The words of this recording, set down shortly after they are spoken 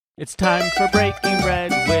It's time for breaking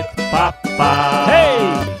bread with Papa. Hey,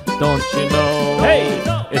 don't you know? Hey,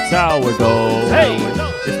 it's our goal. Hey,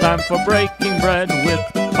 it's time for breaking bread with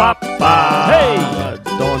Papa. Hey,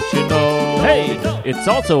 don't you know? Hey, it's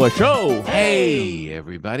also a show. Hey,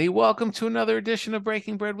 everybody. Welcome to another edition of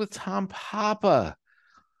Breaking Bread with Tom Papa.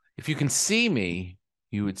 If you can see me,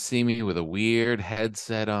 you would see me with a weird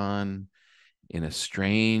headset on in a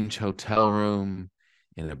strange hotel room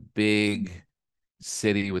in a big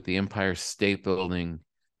city with the Empire State Building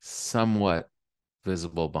somewhat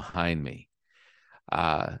visible behind me.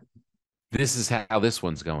 This is how this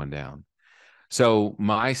one's going down. So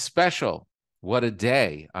my special, What a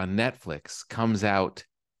Day, on Netflix comes out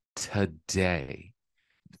today.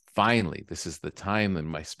 Finally, this is the time when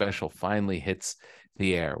my special finally hits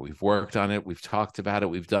the air. We've worked on it. We've talked about it.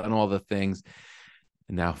 We've done all the things.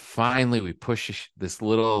 And now finally we push this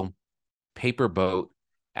little paper boat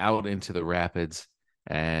out into the rapids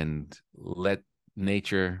and let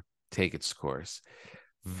nature take its course.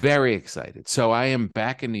 Very excited. So I am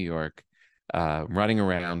back in New York, running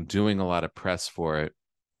around, doing a lot of press for it,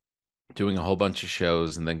 doing a whole bunch of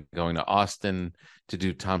shows, and then going to Austin to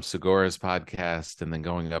do Tom Segura's podcast, and then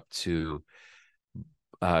going up to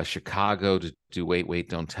Chicago to do Wait,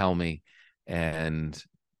 Don't Tell Me, and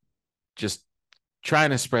just trying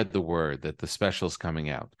to spread the word that the special's coming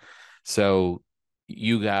out. So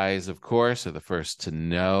you guys, of course, are the first to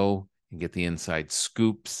know and get the inside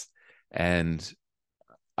scoops. And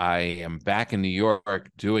I am back in New York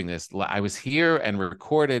doing this. I was here and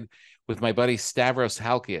recorded with my buddy Stavros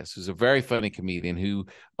Halkias, who's a very funny comedian who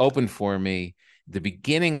opened for me at the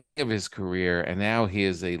beginning of his career, and now he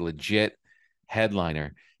is a legit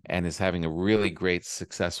headliner and is having a really great,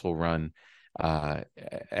 successful run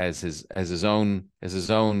as his own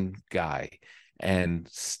guy. And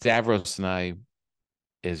Stavros and I,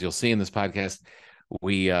 as you'll see in this podcast,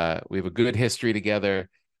 we have a good history together.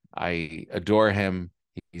 I adore him.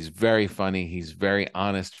 He's very funny. He's very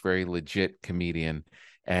honest, very legit comedian.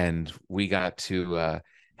 And we got to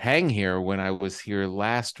hang here when I was here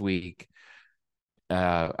last week.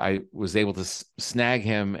 I was able to snag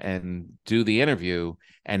him and do the interview.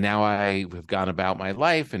 And now I have gone about my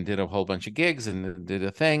life and did a whole bunch of gigs and did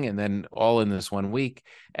a thing. And then all in this 1 week.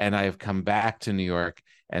 And I have come back to New York.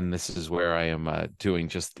 And this is where I am doing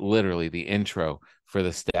just literally the intro for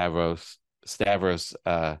the Stavros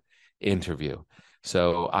interview.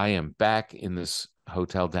 So I am back in this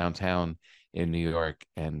hotel downtown in New York,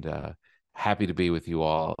 and happy to be with you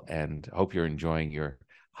all, and hope you're enjoying your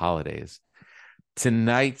holidays.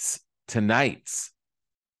 Tonight's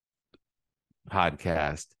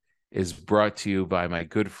podcast is brought to you by my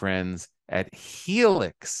good friends at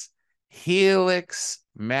Helix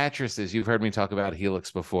mattresses. You've heard me talk about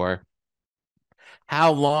Helix before.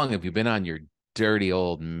 How long have you been on your dirty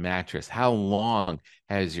old mattress? How long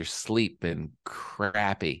has your sleep been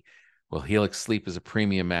crappy? Well, Helix Sleep is a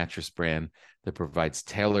premium mattress brand that provides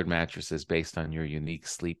tailored mattresses based on your unique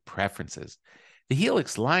sleep preferences. The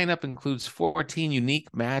Helix lineup includes 14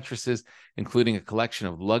 unique mattresses, including a collection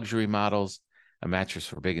of luxury models, a mattress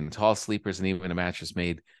for big and tall sleepers, and even a mattress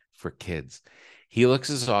made for kids. Helix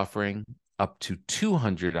is offering up to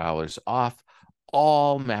 $200 off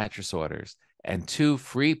all mattress orders and 2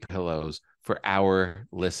 free pillows for our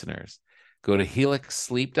listeners. Go to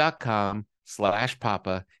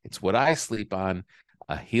helixsleep.com/papa. It's what I sleep on,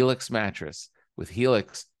 a Helix mattress. With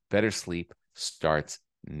Helix, better sleep starts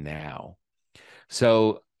now.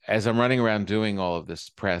 So as I'm running around doing all of this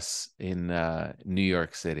press in New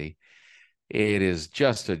York City, it is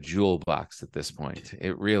just a jewel box at this point.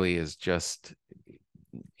 It really is just,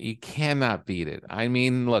 you cannot beat it. I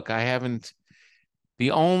mean, look,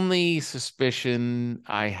 the only suspicion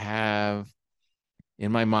I have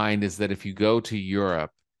in my mind is that if you go to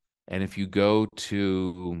Europe, and if you go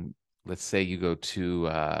to, let's say you go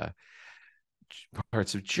to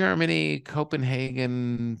parts of Germany,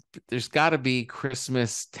 Copenhagen, there's got to be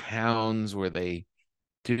Christmas towns where they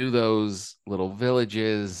do those little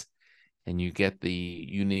villages and you get the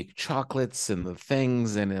unique chocolates and the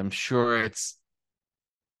things, and I'm sure it's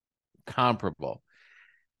comparable.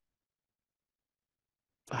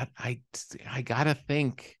 But I gotta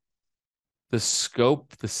think the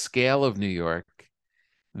scope, the scale of New York,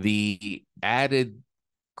 the added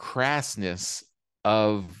crassness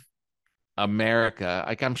of America.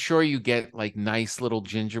 Like, I'm sure you get like nice little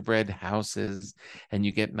gingerbread houses, and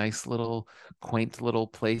you get nice little quaint little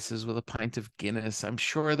places with a pint of Guinness. I'm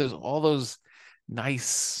sure there's all those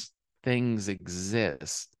nice things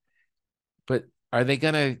exist. But are they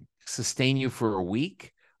going to sustain you for a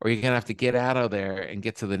week, or are you going to have to get out of there and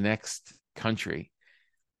get to the next country?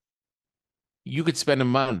 You could spend a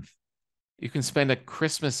month. You can spend a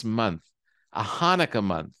Christmas month, a Hanukkah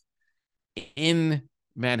month in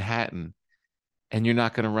Manhattan, and you're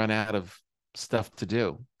not going to run out of stuff to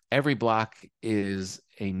do. Every block is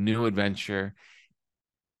a new adventure.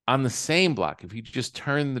 On the same block, if you just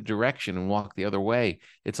turn the direction and walk the other way,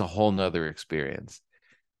 it's a whole nother experience.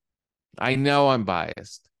 I know I'm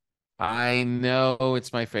biased. I know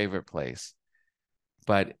it's my favorite place,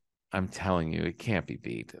 but I'm telling you, it can't be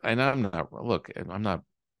beat. And I'm not, look, I'm not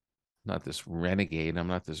this renegade. I'm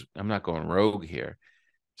not going rogue here.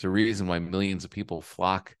 It's a reason why millions of people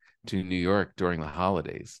flock to New York during the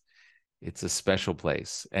holidays. It's a special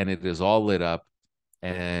place, and it is all lit up,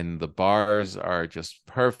 and the bars are just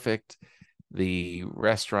perfect. The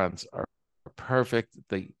restaurants are perfect.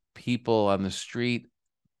 The people on the street,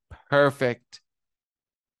 perfect.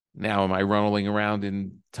 Now, am I rolling around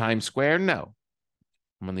in Times Square? No.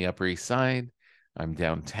 I'm on the Upper East Side. I'm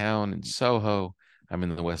downtown in Soho. I'm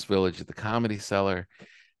in the West Village at the Comedy Cellar.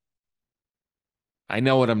 I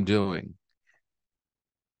know what I'm doing.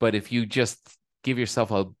 But if you just give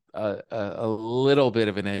yourself a little bit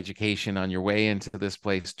of an education on your way into this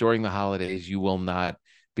place during the holidays, you will not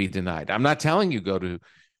be denied. I'm not telling you go to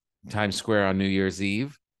Times Square on New Year's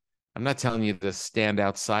Eve. I'm not telling you to stand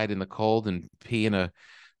outside in the cold and pee in a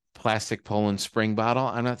plastic Poland Spring bottle.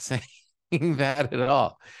 I'm not saying that at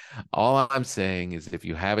all. All I'm saying is if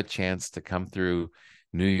you have a chance to come through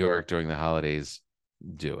New York during the holidays,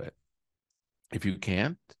 do it. If you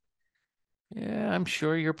can't, yeah, I'm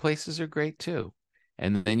sure your places are great too.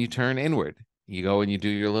 And then you turn inward. You go and you do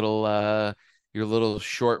your little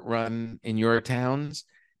short run in your towns,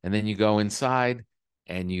 and then you go inside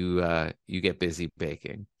and you get busy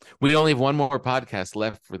baking. We only have one more podcast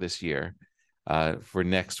left for this year, for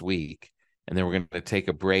next week, and then we're going to take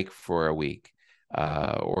a break for a week,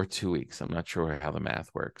 or 2 weeks. I'm not sure how the math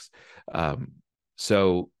works.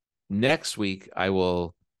 So next week I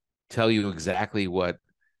will tell you exactly what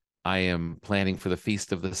I am planning for the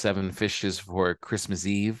Feast of the Seven Fishes for Christmas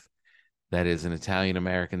Eve. That is an Italian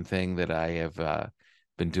American thing that I have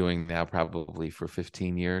been doing now probably for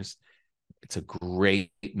 15 years. It's a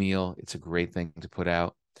great meal. It's a great thing to put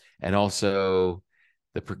out. And also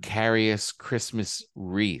the precarious Christmas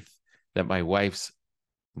wreath that my wife's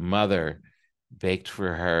mother baked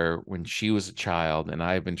for her when she was a child, and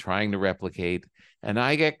I've been trying to replicate. And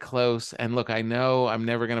I get close. And look, I know I'm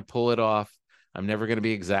never going to pull it off. I'm never going to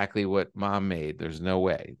be exactly what mom made. There's no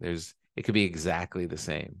way. It could be exactly the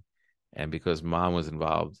same. And because mom was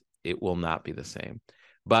involved, it will not be the same.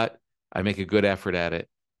 But I make a good effort at it.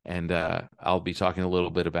 And I'll be talking a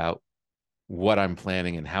little bit about what I'm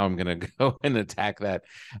planning and how I'm going to go and attack that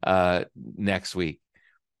next week.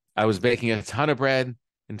 I was baking a ton of bread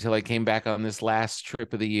until I came back on this last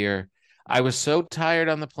trip of the year. I was so tired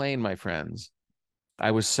on the plane, my friends.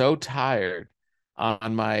 I was so tired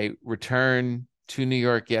on my return to New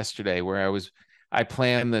York yesterday, where I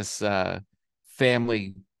plan this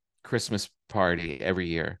family Christmas party every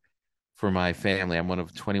year for my family. I'm one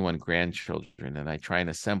of 21 grandchildren, and I try and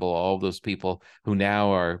assemble all those people who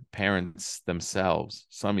now are parents themselves,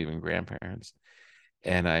 some even grandparents.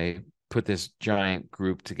 And I put this giant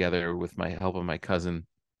group together with my help of my cousin,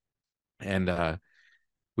 and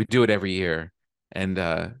we do it every year.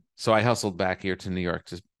 And so I hustled back here to New York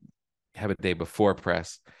to have a day before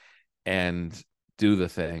press and do the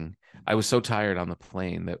thing. I was so tired on the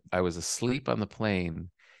plane that I was asleep on the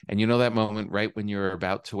plane. And you know that moment right when you're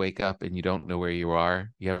about to wake up and you don't know where you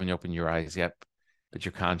are? You haven't opened your eyes yet, but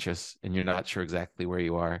you're conscious and you're not sure exactly where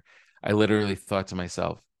you are. I literally thought to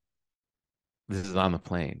myself, this is on the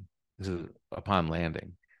plane. This is upon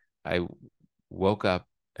landing. I woke up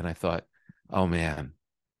and I thought, oh man,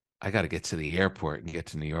 I got to get to the airport and get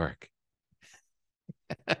to New York.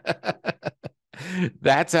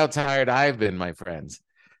 That's how tired I've been, my friends.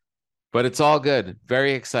 But it's all good.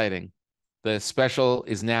 Very exciting. The special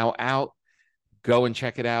is now out. Go and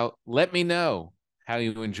check it out. Let me know how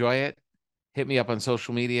you enjoy it. Hit me up on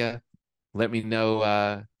social media. Let me know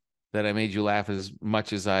that I made you laugh as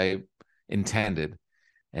much as I intended.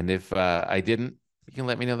 And if I didn't, you can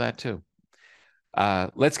let me know that too.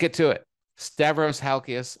 Let's get to it. Stavros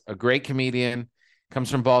Halkias, a great comedian, comes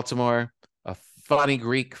from Baltimore, a funny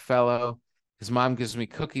Greek fellow. His mom gives me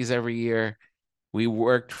cookies every year. We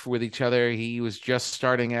worked with each other. He was just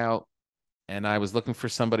starting out, and I was looking for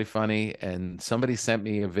somebody funny, and somebody sent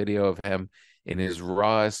me a video of him in his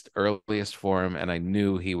rawest, earliest form, and I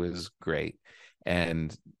knew he was great.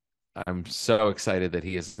 And I'm so excited that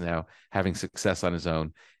he is now having success on his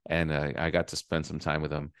own, and I got to spend some time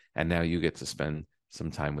with him, and now you get to spend some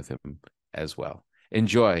time with him as well.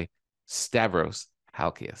 Enjoy Stavros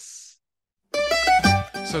Halkias.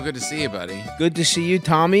 So good to see you, buddy. Good to see you,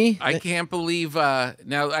 Tommy. I can't believe.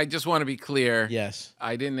 Now, I just want to be clear. Yes.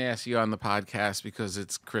 I didn't ask you on the podcast because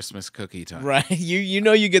it's Christmas cookie time. Right. You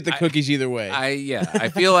know you get the cookies either way. I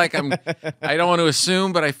feel like I'm. I don't want to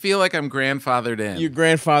assume, but I feel like I'm grandfathered in. Your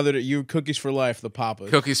grandfather, you cookies for life, the papas.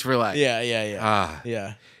 Cookies for life. Yeah.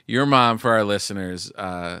 Yeah. Your mom, for our listeners.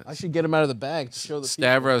 I should get them out of the bag to show the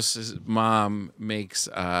Stavros' mom bakes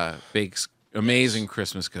amazing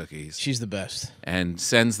Christmas cookies. She's the best. And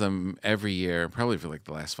sends them every year, probably for like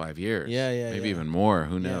the last 5 years. Maybe even more.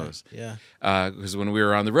 Who knows? Yeah. Because when we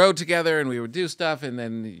were on the road together and we would do stuff and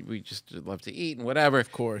then we just love to eat and whatever.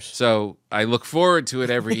 Of course. So I look forward to it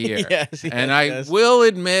every year. Yes, and I will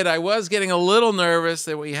admit I was getting a little nervous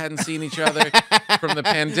that we hadn't seen each other from the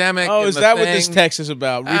pandemic. Oh, is that what this text is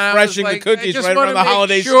about? Refreshing the cookies right around the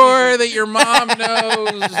holiday season. Sure that your mom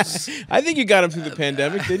knows. I think you got him through the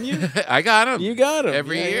pandemic, didn't you? I got him. You got him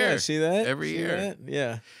every year. Yeah, see that? Every year. That?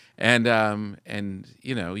 Yeah. And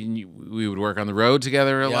you know, we would work on the road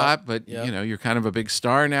together a lot, but you know, you're kind of a big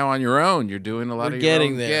star now on your own. You're doing a lot of your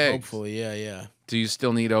own there, gigs. hopefully. Yeah. Do you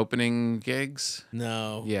still need opening gigs?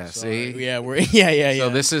 No. Yeah. Sorry. See. Yeah. Yeah. So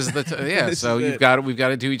this is the so we've got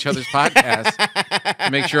to do each other's podcasts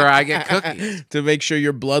to make sure I get cookies. To make sure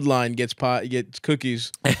your bloodline gets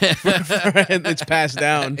cookies. It's passed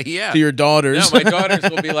down. To your daughters. No, my daughters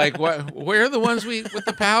will be like, "What? Where are the ones with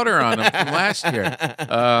the powder on them from last year?"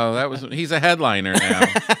 He's a headliner now.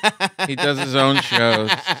 He does his own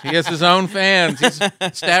shows. He has his own fans.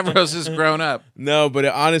 Stavros has grown up. No, but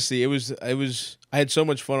honestly, it was. I had so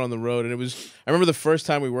much fun on the road, and I remember the first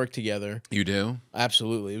time we worked together. You do?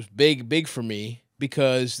 Absolutely. It was big for me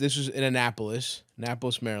because this was in Annapolis,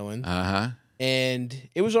 Maryland. And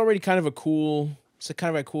it was already kind of a cool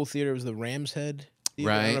theater. It was the Ram's Head Theater.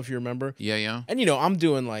 Right. I don't know if you remember. Yeah. And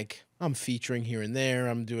I'm featuring here and there.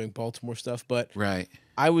 I'm doing Baltimore stuff, but right.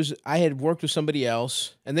 I had worked with somebody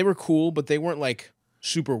else, and they were cool, but they weren't like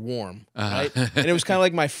super warm, right? And it was kind of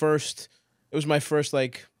like my first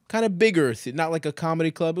like kind of bigger, not like a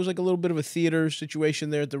comedy club. It was like a little bit of a theater situation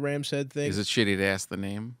there at the Ram's Head thing. Is it shitty to ask the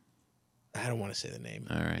name? I don't want to say the name.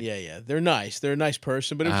 All right. Yeah. They're nice. They're a nice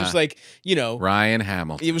person, but it was just like, Ryan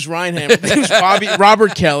Hamilton. It was Ryan Hamilton. It was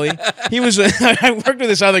Robert Kelly. He was. I worked with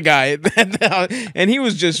this other guy, and he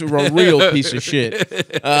was just a real piece of shit.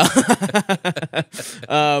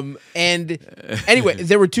 And anyway,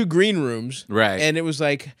 there were two green rooms. Right. And it was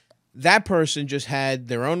like, that person just had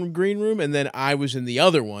their own green room, and then I was in the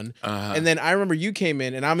other one. And then I remember you came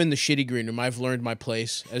in, and I'm in the shitty green room. I've learned my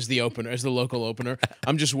place as the local opener.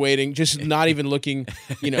 I'm just waiting, just not even looking,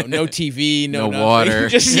 no TV, no water.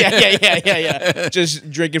 Just yeah. Just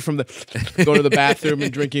drinking from going to the bathroom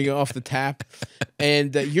and drinking off the tap.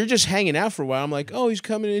 And you're just hanging out for a while. I'm like, oh, he's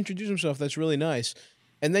coming to introduce himself. That's really nice.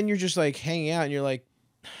 And then you're just like hanging out, and you're like,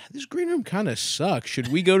 this green room kind of sucks. Should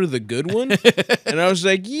we go to the good one? And I was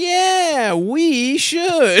like, yeah, we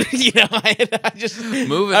should. I just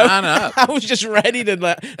moving on up. I was just ready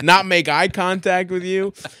to not make eye contact with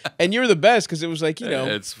you, and you're the best because it was like,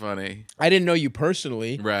 it's funny. I didn't know you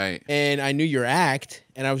personally, right? And I knew your act,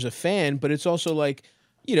 and I was a fan. But it's also like,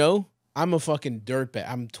 I'm a fucking dirtbag.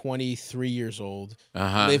 I'm 23 years old,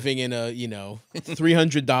 living in a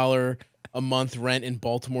 $300 a month rent in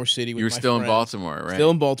Baltimore City. You were still in Baltimore, right?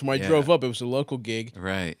 Still in Baltimore. I drove up. It was a local gig.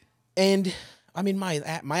 Right. And I mean, my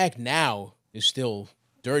act now is still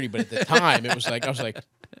dirty, but at the time I was like,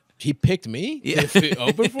 he picked me to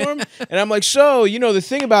open for him, and I'm like, so the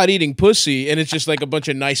thing about eating pussy, and it's just like a bunch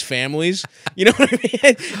of nice families, you know what I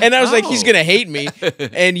mean? And I was like, he's gonna hate me,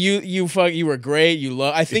 and you were great,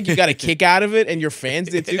 I think you got a kick out of it, and your fans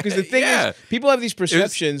did too, because the thing is, people have these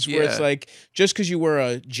perceptions where it's like, just because you wear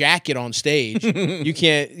a jacket on stage, you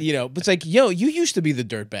can't, but it's like, you used to be the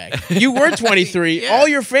dirtbag. You were 23. All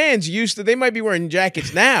your fans they might be wearing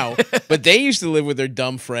jackets now, but they used to live with their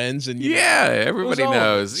dumb friends, and everybody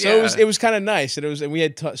knows. So it was kind of nice, and we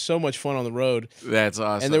had so much fun on the road. That's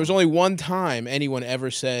awesome. And there was only one time anyone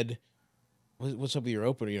ever said, "What's up with your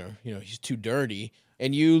opener? He's too dirty."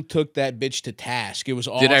 And you took that bitch to task. It was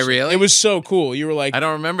awesome. Did I really? It was so cool. You were like, I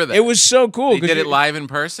don't remember that. It was so cool. They did it live in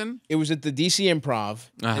person? It was at the DC Improv,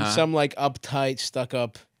 and some like uptight, stuck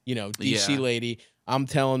up, DC lady. I'm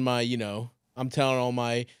telling all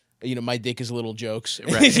my my dick is little jokes.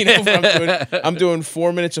 Right. I'm doing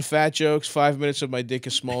 4 minutes of fat jokes, 5 minutes of my dick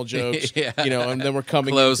is small jokes. Yeah. And then we're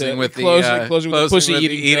coming closing with the the pussy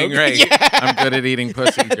eating joke. right. Yeah. I'm good at eating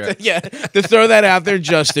pussy jokes. Yeah, to throw that out there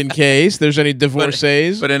just in case there's any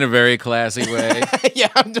divorcees. But in a very classy way. Yeah,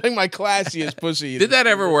 I'm doing my classiest pussy eating. Did that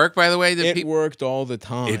ever work, by the way? It worked all the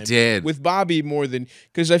time. It did. With Bobby more than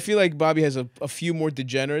because I feel like Bobby has a few more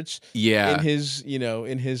degenerates. Yeah. In his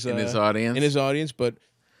in his audience. In his audience, but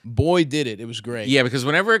boy did it. It was great. Yeah, because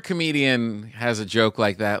whenever a comedian has a joke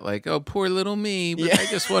like that, like, "Oh, poor little me, but I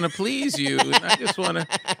just want to please you, and I just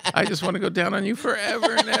want to go down on you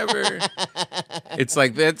forever and ever." It's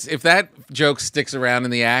like if that joke sticks around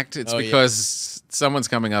in the act, it's because someone's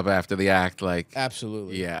coming up after the act. Like,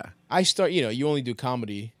 absolutely. Yeah. I start. You only do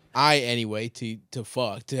comedy. Anyway to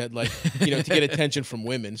fuck to to get attention from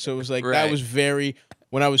women. So it was like that was very.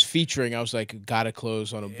 When I was featuring, I was like, gotta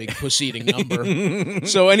close on a big pussy eating number.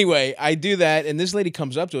 So anyway, I do that, and this lady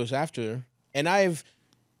comes up to us after, and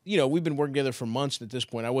we've been working together for months at this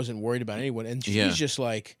point. I wasn't worried about anyone, and she's just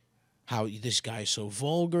like, how this guy's so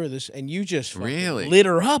vulgar, and you just really lit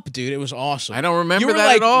her up, dude. It was awesome. I don't remember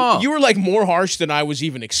that at all. You were like more harsh than I was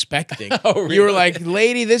even expecting. Oh, really? You were like,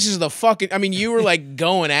 lady, this is the fucking. I mean, you were like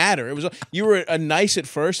going at her. You were nice at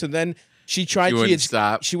first, and then. She tried. She wouldn't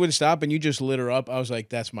stop. She wouldn't stop, and you just lit her up. I was like,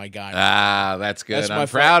 "That's my guy." Ah, that's good. That's I'm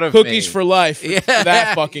proud of cookies me. for life. Yeah,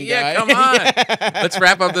 that fucking guy. Yeah, come on. Let's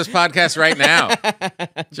wrap up this podcast right now.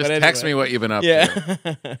 Just text me what you've been up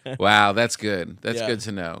to. Wow, that's good. That's good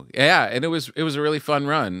to know. Yeah, and it was a really fun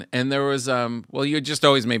run, and there was you just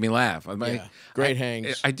always made me laugh. Great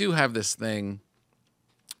hangs. I do have this thing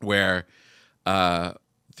where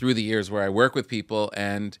through the years where I work with people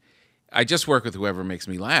and. I just work with whoever makes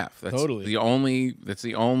me laugh. That's totally the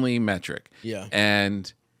only metric. Yeah.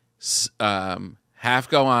 And half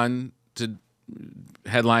go on to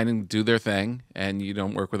headline and do their thing, and you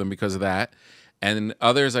don't work with them because of that. And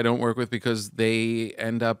others I don't work with because they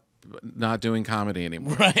end up not doing comedy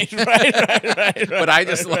anymore. Right. But I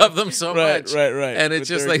just love them so much. Right. And it's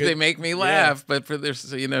just like they make me laugh, but for this,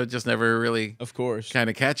 just never really, of course, kind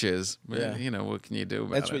of catches. Yeah. What can you do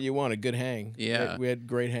about That's it? what you want, a good hang. Yeah. We had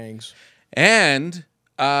great hangs. And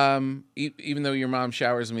even though your mom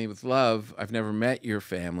showers me with love, I've never met your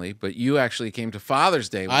family, but you actually came to Father's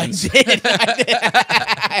Day once. I did.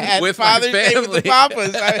 I had with Father's my family. Day with the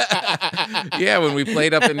Papas. Yeah, when we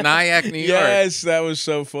played up in Nyack, New York. Yes, that was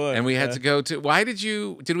so fun. And we had to go to.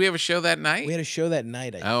 Did we have a show that night? We had a show that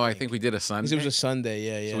night. I think we did a Sunday. It was a Sunday.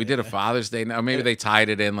 Yeah. So we did a Father's Day. Now maybe they tied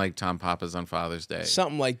it in like Tom Papa's on Father's Day,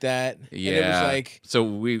 something like that. Yeah. And it was like. So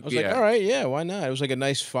I was like, all right, yeah, why not? It was like a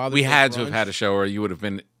nice Father's Day. We had brunch. to have had a show, or you would have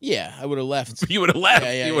been. Yeah, I would have left. You would have left.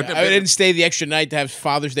 Yeah. You wouldn't I have been. didn't stay the extra night to have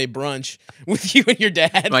Father's Day brunch with you and your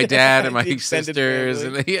dad. My dad and my The extended sisters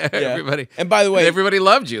family. and everybody. And by the way, everybody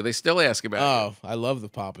loved you. They still ask about you. Oh, I love the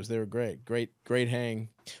Papas. They were great hang.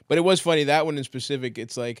 But it was funny, that one in specific,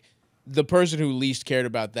 it's like the person who least cared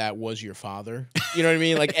about that was your father. You know what I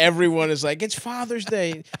mean? Like everyone is like, it's Father's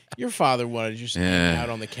Day. Your father wanted you to hang out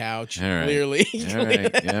on the couch. All right. Clearly. All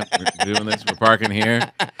right. Yep. We're doing this. We're parking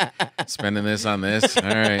here. Spending this on this. All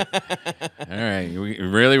right.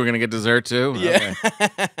 We're going to get dessert too? Yeah.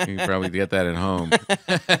 Okay. You can probably get that at home.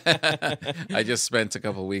 I just spent a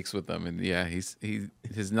couple weeks with them, and he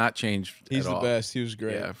has not changed He's at the all. best. He was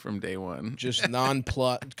great. Yeah, from day one. Just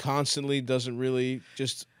non-plot, constantly doesn't really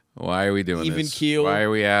just... Why are we doing even this? keel. Why are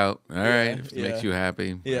we out? All right. If it makes you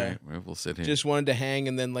happy. Yeah. All right, well, we'll sit here. Just wanted to hang,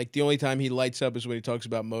 and then like the only time he lights up is when he talks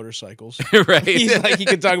about motorcycles. Right. He's like, he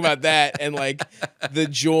can talk about that and like the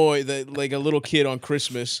joy that like a little kid on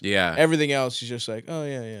Christmas. Yeah. Everything else he's just like, oh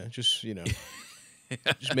yeah. Just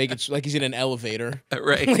just make it like he's in an elevator.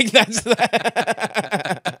 Right. Like that's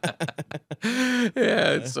that.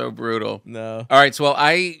 Yeah, it's so brutal. No. All right. So,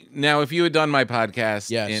 now if you had done my podcast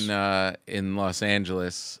Yes. in Los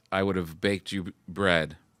Angeles, I would have baked you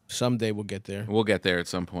bread. Someday we'll get there. We'll get there at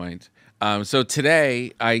some point. So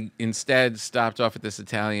today, I instead stopped off at this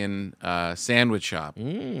Italian sandwich shop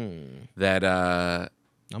that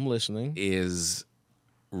I'm listening. is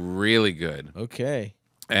really good. Okay.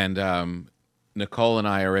 And Nicole and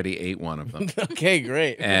I already ate one of them. Okay,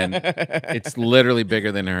 great. And it's literally bigger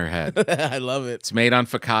than her head. I love it. It's made on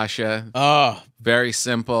focaccia. Oh, Very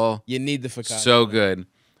simple. you need the focaccia. So good.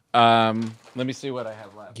 Let me see what I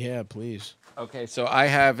have left. Yeah, please. Okay, so I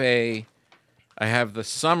have the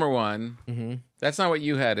summer one. Mm-hmm. That's not what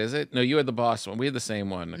you had, is it? No, you had the boss one. We had the same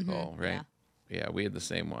one, Nicole, right? Yeah, we had the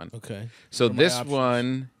same one. Okay. So What are my this options?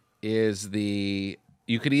 one is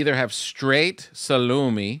you could either have straight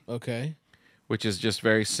salumi, Okay. which is just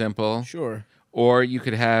very simple, Sure. or you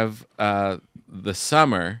could have the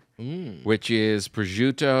summer, which is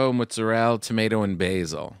prosciutto, mozzarella, tomato, and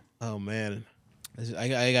basil. Oh man,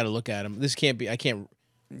 I got to look at them. This can't be. I can't.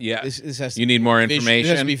 Yeah. This has to You need more This has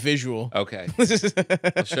information? to be visual. Okay.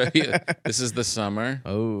 I'll show you. This is the summer.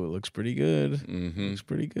 Oh, it looks pretty good. Mm-hmm. Looks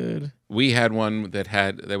pretty good. We had one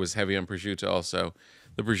that was heavy on prosciutto also.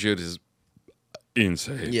 The prosciutto is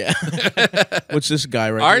insane. Yeah. What's this guy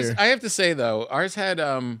right Ours, here? I have to say though, ours had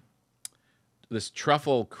this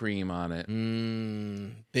truffle cream on it.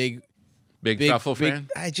 Big Truffle fan?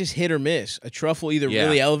 I just hit or miss. A truffle either Yeah.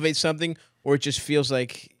 really elevates something or it just feels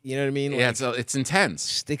like, you know what I mean? Yeah, Like, it's intense.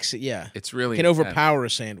 sticks it. Yeah. It's really Can intense. overpower a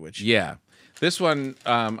sandwich. Yeah. This one,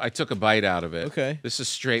 I took a bite out of it. Okay. This is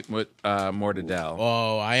straight mortadella.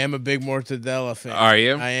 Oh, I am a big mortadella fan. Are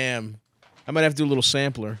you? I am. I might have to do a little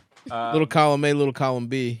sampler. Little column A, little column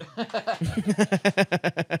B.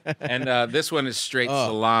 And this one is straight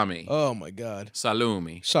salami. Oh my God.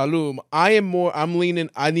 Salumi. Salum. I'm leaning.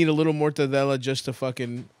 I need a little mortadella just to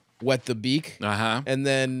fucking wet the beak. Uh-huh. And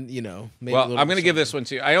then, maybe a Well, little I'm going to give this one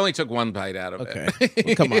to you. I only took one bite out of Okay. it.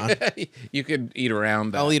 Well, come on. You could eat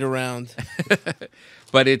around that. I'll eat around.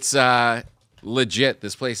 But it's legit.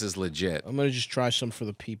 This place is legit. I'm going to just try some for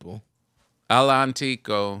the people.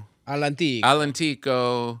 All'antico. All'antico.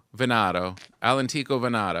 All'antico Venato. All'antico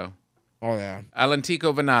Venato. Oh, yeah.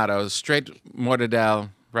 All'antico Venato. Straight mortadella,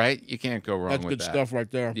 right? You can't go wrong That's with good that. stuff right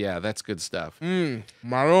there. Yeah, that's good stuff.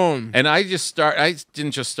 Maroon. And I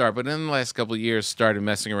didn't just start, but in the last couple of years started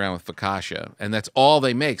messing around with focaccia. And that's all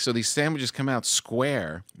they make. So these sandwiches come out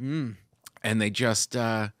square. And they just,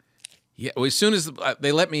 well, as soon as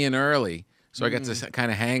they let me in early, so I got to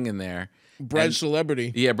kind of hang in there. Bread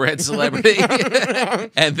celebrity. Yeah, bread celebrity.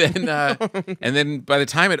 and then by the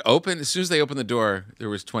time it opened, as soon as they opened the door, there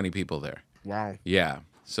was 20 people there. Wow. Yeah.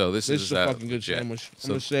 So this This is is a fucking good legit. sandwich. I'm So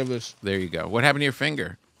going to save this. there you go. What happened to your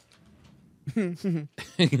finger?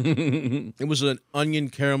 It was an onion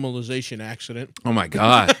caramelization accident. Oh my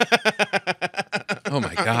God. Oh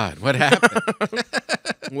my God. What happened?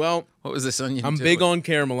 Well, What was this onion? I'm doing? big on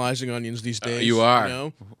caramelizing onions these days. you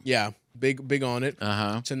are? Yeah, big on it.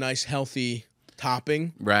 Uh-huh. It's a nice, healthy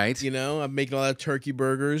topping. Right. I'm making a lot of turkey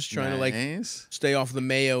burgers, trying to like Nice. stay off the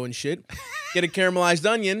mayo and shit. Get a caramelized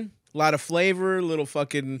onion, a lot of flavor, little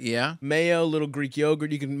fucking Yeah. mayo, little Greek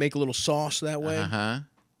yogurt. You can make a little sauce that way. Uh-huh.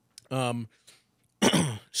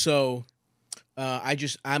 So,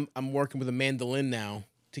 I'm working with a mandolin now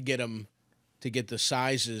to get the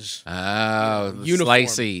sizes. Oh, the Uniform.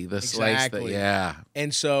 slicey. The slice that, Exactly. yeah.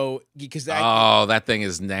 And so, because that Oh, that thing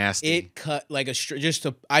is nasty. it cut like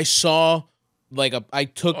I saw like I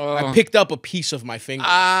Oh. picked up a piece of my finger and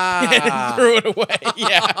Ah. threw it away.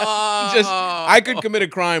 Yeah. I could commit a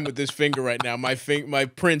crime with this finger right now. My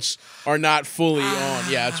prints are not fully on.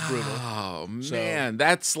 Yeah, it's brutal. Oh, So- man.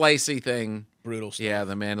 That slicey thing. Brutal stuff. Yeah,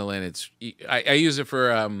 the mandolin. I use it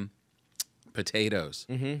for potatoes.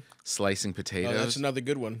 Slicing potatoes. Oh, that's another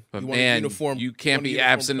good one. But You want a man, uniform, you can't want a be uniform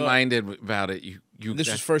absent-minded about it. cut. This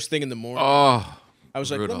was first thing in the morning. Oh, I was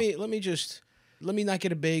brutal. like, let me not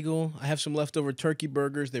get a bagel. I have some leftover turkey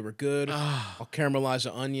burgers. They were good. I'll caramelize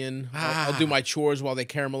an onion. I'll do my chores while they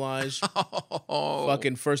caramelize.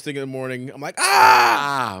 Fucking first thing in the morning. I'm like,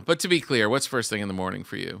 But to be clear, what's first thing in the morning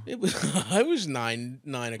for you? It was 9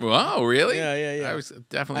 o'clock. Wow, really? Yeah. I was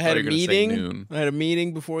definitely I had thought a you were gonna say meeting. noon. I had a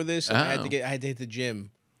meeting before this. And I Oh. had to hit the gym.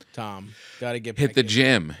 Tom, got to get Hit back the in.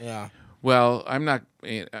 gym. Yeah. Well, I'm not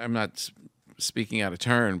speaking out of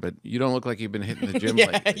turn, but you don't look like you've been hitting the gym Yeah,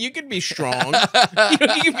 lately. you can be strong. you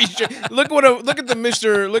can be strong. Look at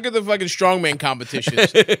the fucking strongman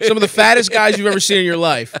competitions. Some of the fattest guys you've ever seen in your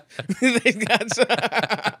life.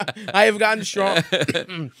 I have gotten strong.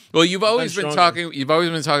 Well, you've always been stronger. talking. You've always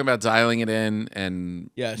been talking about dialing it in and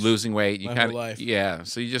Yes. losing weight. You My kind whole of life. yeah.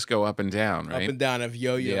 So you just go up and down, right? Up and down. I've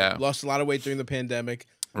yo-yo. Yeah. Lost a lot of weight during the pandemic.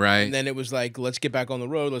 Right. And then it was like, let's get back on the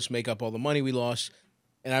road. Let's make up all the money we lost.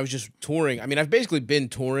 And I was just touring. I mean, I've basically been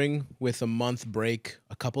touring with a month break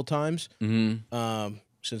a couple times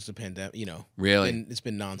since the pandemic. Really? It's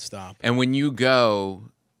been nonstop. And when you go,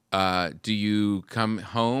 do you come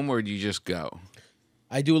home or do you just go?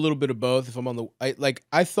 I do a little bit of both. If I'm on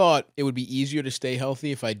I thought it would be easier to stay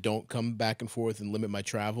healthy if I don't come back and forth and limit my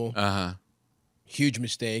travel. Huge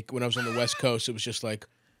mistake. When I was on the West Coast, it was just like,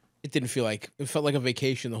 it felt like a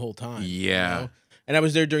vacation the whole time. Yeah. And I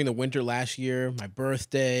was there during the winter last year, my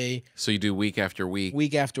birthday, So you do week after week.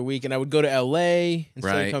 week after week. And I would go to LA instead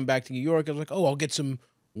Right. of coming back to New York. I was like, oh, I'll get some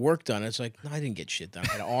work done. It's like, no, I didn't get shit done.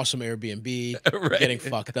 I had an awesome Airbnb, Right. getting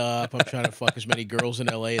fucked up. I'm trying to fuck as many girls in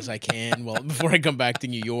LA as I can before I come back to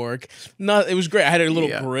New York. No, it was great. I had a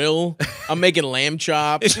little grill. I'm making lamb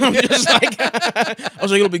chops. I'm just like, I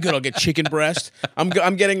was like, it'll be good. I'll get chicken breast. I'm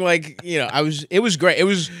getting like, it was great. It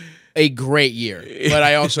was a great year, but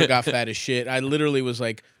I also got fat as shit. I literally was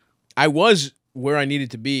like, I was where I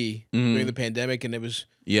needed to be during the pandemic, and it was,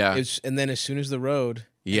 and then as soon as the road,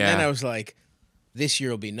 and then I was like, this year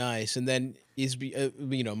will be nice, and then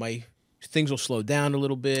my things will slow down a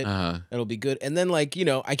little bit. That'll be good, and then I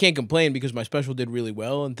can't complain because my special did really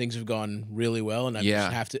well, and things have gone really well, and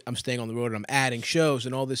I'm staying on the road, and I'm adding shows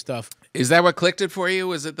and all this stuff. Is that what clicked it for you?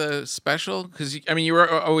 Was it the special? Because you were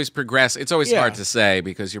always progressing. It's always hard to say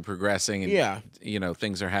because you're progressing, and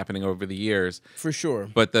things are happening over the years for sure.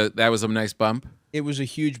 But that was a nice bump. It was a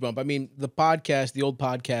huge bump. I mean, the old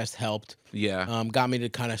podcast helped. Yeah. Got me to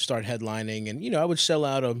kind of start headlining. And, I would sell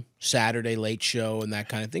out a Saturday late show and that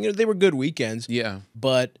kind of thing. They were good weekends. Yeah.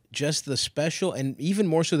 But just the special, and even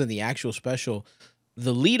more so than the actual special,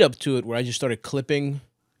 the lead up to it where I just started doing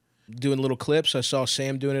little clips. I saw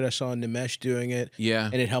Sam doing it. I saw Nimesh doing it. Yeah.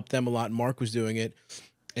 And it helped them a lot. Mark was doing it.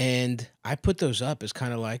 And I put those up as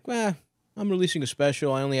kind of like, I'm releasing a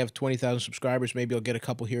special. I only have 20,000 subscribers. Maybe I'll get a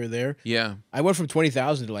couple here or there. Yeah. I went from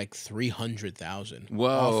 20,000 to like 300,000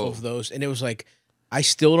 off of those. And it was like, I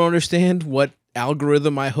still don't understand what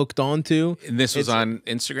algorithm I hooked onto. And this was on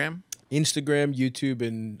Instagram? Instagram, YouTube,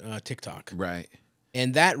 and TikTok. Right.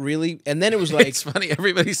 And that really, and then it was like, it's funny.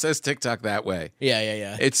 Everybody says TikTok that way.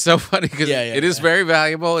 Yeah. It's so funny because it is very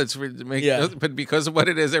valuable. But because of what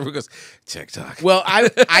it is, everyone goes TikTok. Well,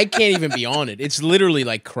 I can't even be on it. It's literally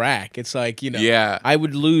like crack. It's like I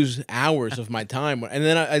would lose hours of my time, and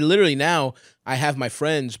then I literally now I have my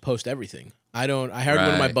friends post everything. I hired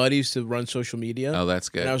one of my buddies to run social media. Oh, that's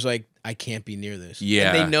good. And I was like, I can't be near this.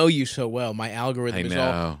 Yeah. And they know you so well. My algorithm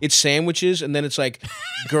is it's sandwiches, and then it's like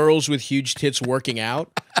girls with huge tits working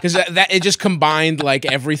out. Because that it just combined like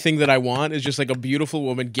everything that I want is just like a beautiful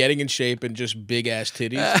woman getting in shape and just big ass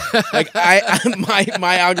titties. Like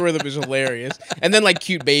my algorithm is hilarious. And then like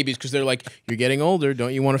cute babies because they're like, you're getting older,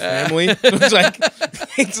 don't you want a family?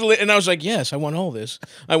 It's like and I was like, yes, I want all this.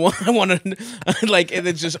 I want to like, and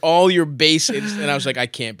it's just all your basics. And I was like, I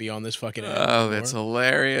can't be on this fucking app anymore. That's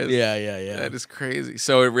hilarious. Yeah. That is crazy.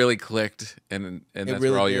 So it really clicked, and that's really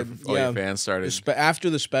where all your fans started. After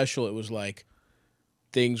the special, it was like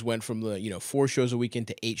things went from the 4 shows a weekend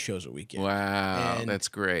to 8 shows a weekend. Wow, that's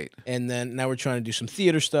great. And then now we're trying to do some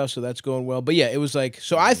theater stuff, so that's going well. But yeah, it was like,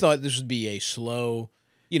 so I thought this would be a slow.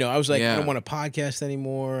 I was like, I don't want to podcast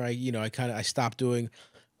anymore. I stopped doing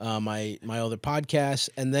my other podcasts,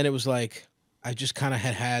 and then it was like I just kind of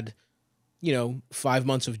had 5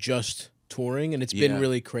 months of just touring, and it's been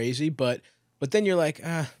really crazy, but then you're like,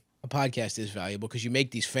 a podcast is valuable because you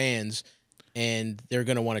make these fans and they're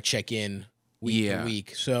going to want to check in week to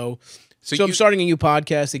week. So I'm starting a new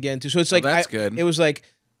podcast again too. So it's like, that's good. It was like,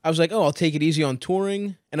 I was like, I'll take it easy on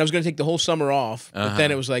touring, and I was going to take the whole summer off, but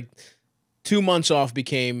then it was like 2 months off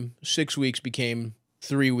became 6 weeks, became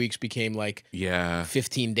 3 weeks, became like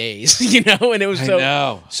 15 days, and it was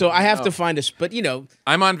so I have to find but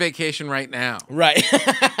I'm on vacation right now. Right.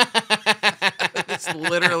 This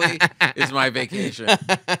literally is my vacation,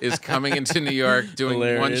 is coming into New York, doing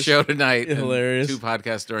one show tonight, and 2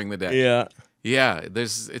 podcasts during the day. Yeah.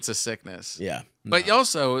 It's a sickness. Yeah. But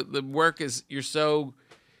also the work is, you're so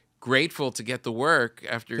grateful to get the work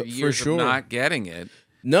after years of not getting it.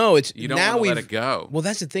 No, you don't want to let it go. Well,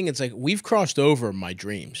 that's the thing. It's like we've crossed over my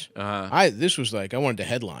dreams. This was like I wanted to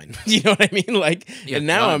headline. You know what I mean? Like, and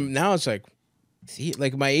now it's like,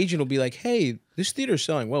 like my agent will be like, "Hey, this theater's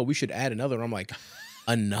selling well. We should add another." And I'm like,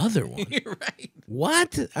 another one? You're right.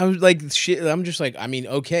 What? I was like, shit. I'm just like, I mean,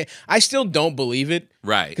 okay. I still don't believe it,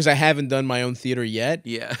 right? Because I haven't done my own theater yet.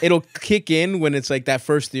 Yeah, it'll kick in when it's like that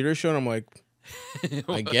first theater show, and I'm like.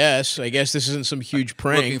 I guess this isn't some huge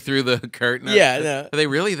prank. Looking through the curtain. Yeah. No. Are they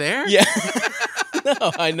really there? Yeah.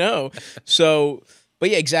 No, I know. So,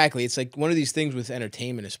 but yeah, exactly. It's like one of these things with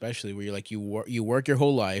entertainment, especially where you're like, you work your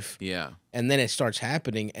whole life. Yeah. And then it starts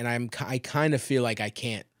happening. And I kind of feel like I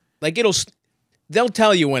can't, like they'll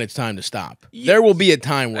tell you when it's time to stop. Yes. There will be a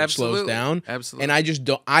time where it slows down. Absolutely.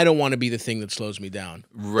 And I don't want to be the thing that slows me down.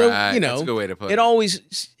 Right. So, that's a good way to put it. It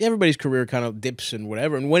always, everybody's career kind of dips and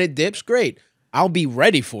whatever. And when it dips, great. I'll be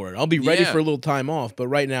ready for it. I'll be ready for a little time off. But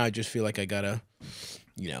right now, I just feel like I gotta,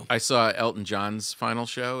 I saw Elton John's final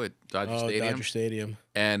show at Dodger Stadium. Dodger Stadium.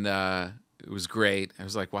 And it was great. I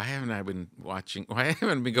was like, why haven't I been watching? Why haven't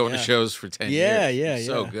I been going to Yeah. shows for 10 Yeah, years? yeah, It's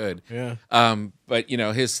so yeah. good. Yeah. But you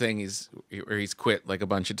know, his thing is where he's quit like a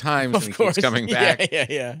bunch of times and Of he course. keeps coming back.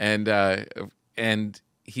 Yeah. And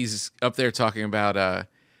he's up there talking about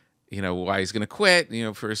you know, why he's going to quit, you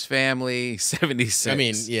know, for his family. 76. I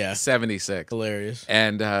mean, yeah. 76. Hilarious.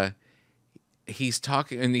 And he's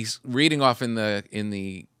talking and he's reading off in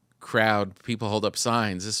the crowd. People hold up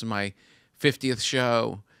signs. This is my 50th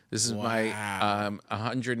show. This is my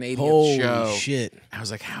 180th Holy show. shit. I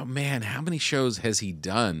was like, how many shows has he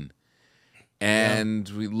done? And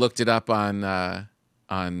we looked it up on the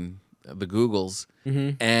Googles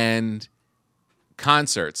and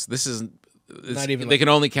concerts. Not even they like- can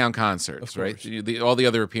only count concerts, Of right? course. All the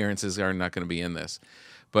other appearances are not going to be in this,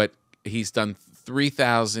 but he's done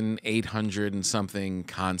 3,800 and something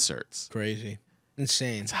concerts. Crazy.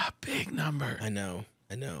 Insane. It's a big number. I know.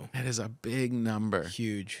 That is a big number.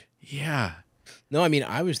 Huge. Yeah. No, I mean,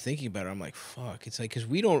 I was thinking about it. I'm like, fuck. It's like, because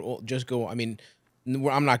we don't just go, I mean,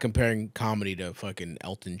 I'm not comparing comedy to fucking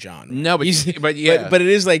Elton John. Right? No, but yeah. But it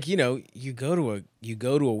is like, you know, you go to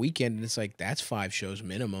a weekend and it's like, that's 5 shows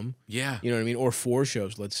minimum. Yeah. You know what I mean? Or 4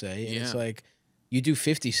 shows, let's say. And it's Yeah. like, you do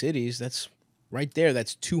 50 cities, that's right there.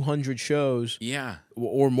 That's 200 shows Yeah.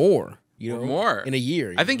 or more. You know, Or more. in a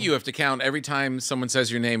year. I think you have to count every time someone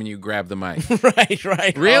says your name and you grab the mic.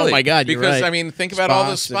 right. Really? Oh my God, you're because right. I mean, think about all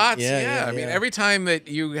the Spots and- spots. yeah, I mean, yeah. every time that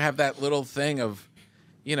you have that little thing of,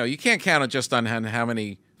 you know, you can't count it just on how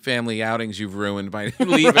many family outings you've ruined by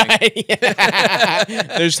leaving. Right, yeah.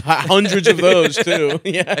 There's hundreds of those too.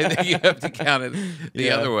 Yeah. I think you have to count it the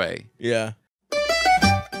Yeah. other way. Yeah.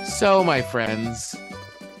 So, my friends,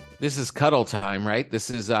 this is cuddle time, right?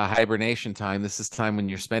 This is hibernation time. This is time when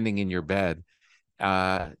you're spending in your bed.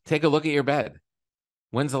 Take a look at your bed.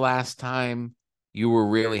 When's the last time you were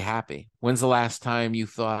really happy? When's the last time you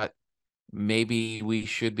thought maybe we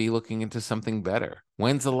should be looking into something better?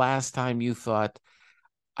 When's the last time you thought,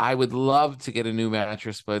 I would love to get a new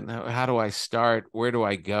mattress, but how do I start? Where do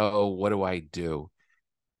I go? What do I do?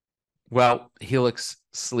 Well, Helix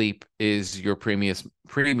Sleep is your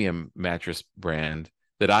premium mattress brand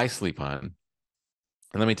that I sleep on.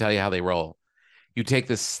 And let me tell you how they roll. You take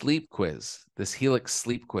this sleep quiz, this Helix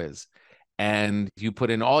sleep quiz, and you put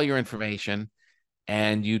in all your information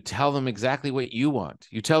and you tell them exactly what you want.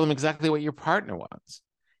 You tell them exactly what your partner wants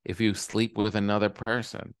if you sleep with another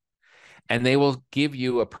person. And they will give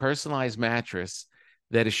you a personalized mattress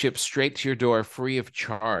that is shipped straight to your door free of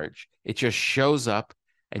charge. It just shows up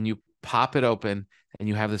and you pop it open and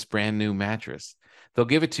you have this brand new mattress. They'll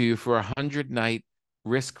give it to you for 100-night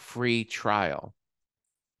risk-free trial.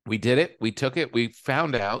 We did it. We took it. We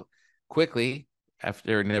found out quickly,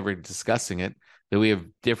 after never discussing it, that we have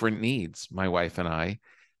different needs, my wife and I.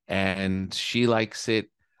 And she likes it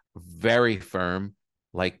very firm,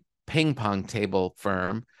 like ping pong table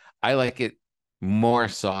firm. I like it more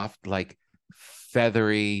soft, like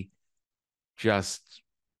feathery, just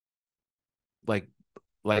like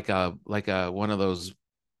a one of those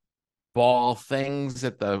ball things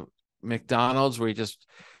at the McDonald's where you just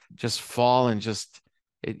fall and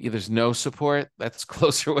there's no support. That's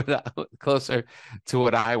closer to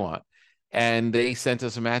what I want. And they sent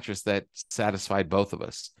us a mattress that satisfied both of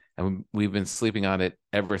us, and we've been sleeping on it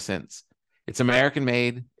ever since. It's American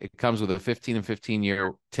made. It comes with a 10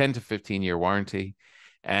 to 15 year warranty.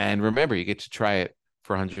 And remember, you get to try it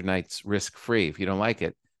for 100 nights risk free. If you don't like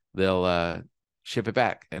it, they'll ship it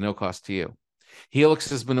back at no cost to you. Helix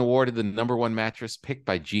has been awarded the #1 mattress picked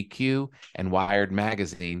by GQ and Wired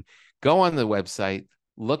magazine. Go on the website,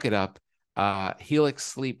 look it up,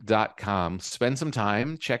 helixsleep.com. Spend some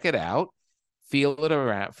time, check it out, feel it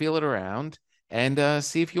around, and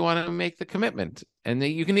see if you want to make the commitment. And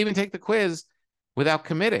you can even take the quiz without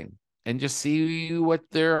committing and just see what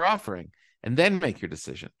they're offering and then make your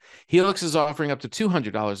decision. Helix is offering up to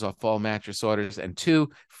 $200 off all mattress orders and 2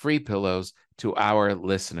 free pillows to our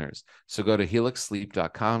listeners. So go to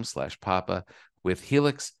helixsleep.com/papa. With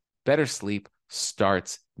Helix, better sleep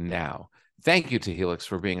starts now. Thank you to Helix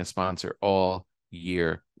for being a sponsor all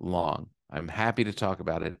year long. I'm happy to talk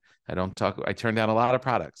about it. I turned down a lot of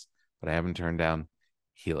products, but I haven't turned down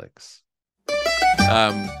Helix.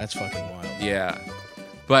 That's fucking wild. Yeah.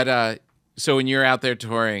 But so when you're out there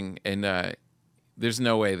touring and there's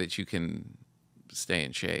no way that you can stay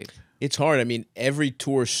in shape. It's hard. I mean, every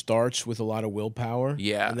tour starts with a lot of willpower.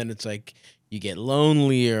 Yeah. And then it's like you get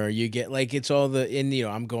lonelier. You get like it's all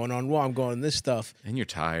I'm going on I'm going on this stuff. And you're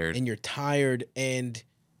tired. And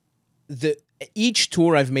each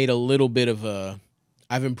tour I've made a little bit of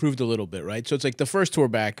I've improved a little bit, right? So it's like the first tour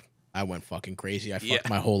back, I went fucking crazy. I fucked Yeah.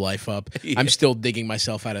 my whole life up. Yeah. I'm still digging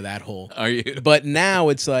myself out of that hole. Are you? But now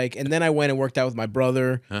it's like, and then I went and worked out with my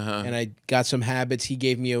brother, Uh-huh. and I got some habits. He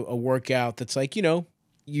gave me a workout that's like, you know,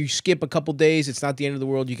 you skip a couple days. It's not the end of the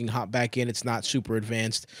world. You can hop back in. It's not super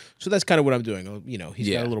advanced. So that's kind of what I'm doing. You know, he's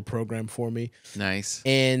got a little program for me. Nice.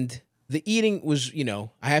 And the eating was, you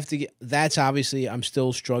know, I have to get, that's obviously, I'm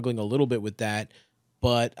still struggling a little bit with that,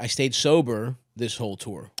 but I stayed sober this whole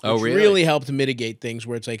tour. Oh, which really? helped mitigate things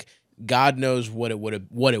where it's like, God knows what it would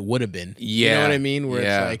have been. Yeah. You know what I mean? Where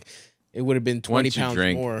it's like, it would have been 20 Once you pounds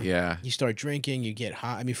drink, more. yeah. You start drinking, you get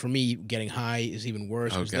high. I mean, for me, getting high is even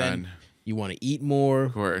worse. Oh, 'Cause God. then you want to eat more.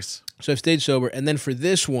 Of course. So I've stayed sober. And then for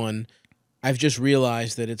this one, I've just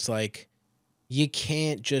realized that it's like, you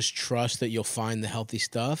can't just trust that you'll find the healthy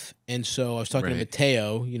stuff. And so I was talking to Right.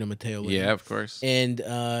 Mateo, you know, Mateo. Lee, Yeah, of course. and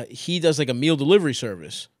he does like a meal delivery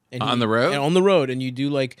service. And On the road? And on the road. And you do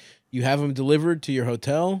like, you have them delivered to your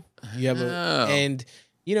hotel. You have Oh. and,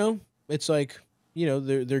 you know, it's like, you know,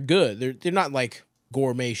 they're good. They're not like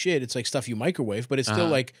gourmet shit. It's like stuff you microwave, but it's still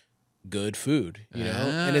like good food, you know?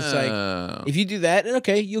 And it's like, Oh. if you do that,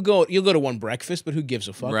 okay, you'll go to one breakfast, but who gives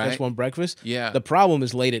a fuck? Right. That's one breakfast. Yeah. The problem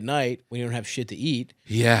is late at night when you don't have shit to eat.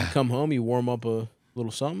 Yeah. Come home, you warm up a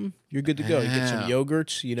little something, you're good to go. You get some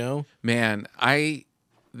yogurts, you know? Man, the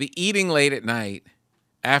eating late at night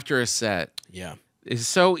after a set Yeah. is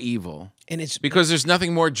so evil. And it's Because there's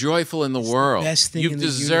nothing more joyful in the world. best thing you in the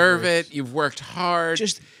deserve universe. it. You've worked hard.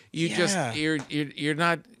 Just yeah. You're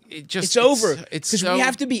not. It just It's over. It's Because so, we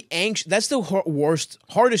have to be anxious. That's the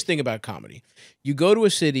hardest thing about comedy. You go to a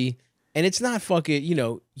city and it's not fucking, you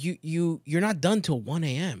know, you're not done till 1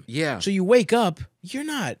 a.m. Yeah. So you wake up,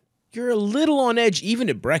 you're a little on edge even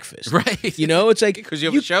at breakfast. Right. You know, it's like Because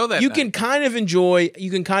you have a show that you night. can kind of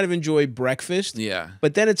enjoy breakfast. Yeah.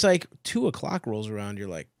 But then it's like 2 o'clock rolls around, you're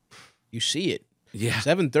like, you see it. Yeah.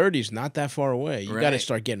 7:30 is not that far away. You got to Right.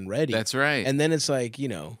 start getting ready. That's right. And then it's like, you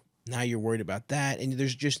know, now you're worried about that. And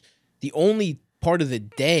there's just the only part of the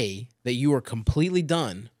day that you are completely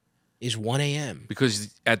done is 1 a.m.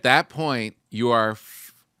 Because at that point,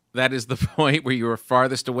 that is the point where you are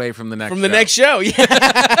farthest away from the next From the show. next show.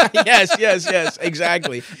 Yeah. yes,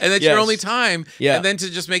 exactly. And that's Yes. your only time. Yeah. And then to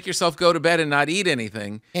just make yourself go to bed and not eat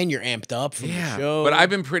anything. And you're amped up from the show. But I've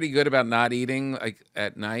been pretty good about not eating like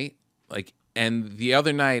at night. And the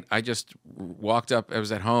other night I just walked up, I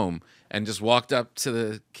was at home and just walked up to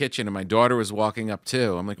the kitchen and my daughter was walking up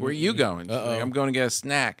too. I'm like, where are you going? She's like, I'm going to get a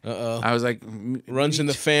snack. I was like, runs in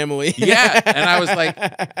the family. yeah. And I was like,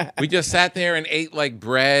 we just sat there and ate like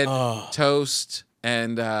bread, Oh. toast,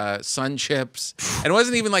 and sun chips. And it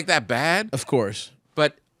wasn't even like that bad, Of course.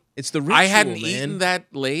 but It's the ritual, I hadn't man. eaten that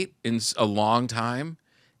late in a long time.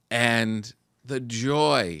 And the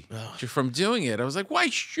joy from doing it, I was like, why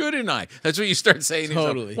shouldn't I? That's what you start saying to yourself.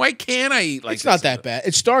 Totally. Why can't I eat like It's this? not that bad.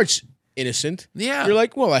 It starts innocent. Yeah. You're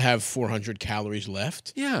like, well, I have 400 calories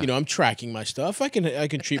left. Yeah. You know, I'm tracking my stuff. I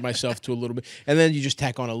can treat myself to a little bit. And then you just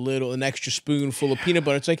tack on an extra spoonful of peanut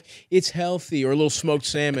butter. It's like, it's healthy, or a little smoked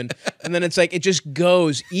salmon. And then it's like, it just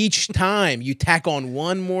goes each time you tack on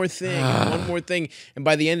one more thing, one more thing. And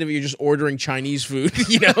by the end of it, you're just ordering Chinese food.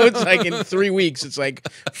 You know, it's like in 3 weeks, it's like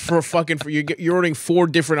you're ordering 4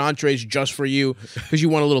 different entrees just for you because you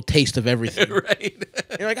want a little taste of everything. Right.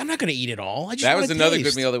 You're like, I'm not going to eat it all. I just That want was a another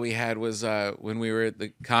taste. good meal that we had was when we were at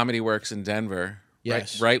the Comedy Works in Denver.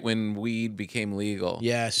 Yes. Right when weed became legal.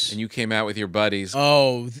 Yes. And you came out with your buddies.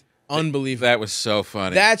 Oh, unbelievable. That was so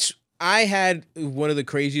funny. I had one of the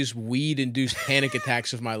craziest weed-induced panic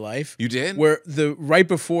attacks of my life. You did? Where right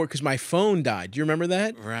before, because my phone died. Do you remember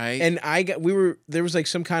that? Right. And there was like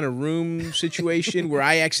some kind of room situation where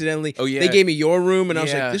I accidentally, Oh, yeah. they gave me your room and I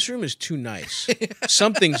was Yeah. like, this room is too nice.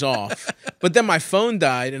 Something's off. But then my phone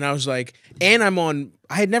died and I was like, and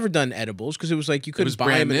I had never done edibles because it was like you couldn't was buy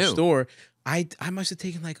them brand in the new. store. I must have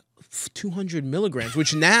taken like 200 milligrams,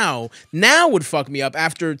 which now would fuck me up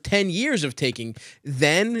after 10 years of taking,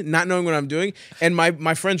 then not knowing what I'm doing. And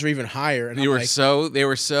my friends were even higher. And they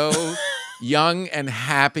were so young and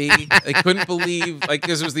happy. They couldn't believe,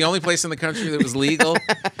 because it was the only place in the country that was legal,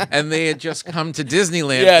 and they had just come to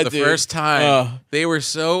Disneyland for the dude. first time. They were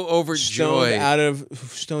so overjoyed.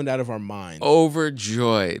 Stoned out of our mind.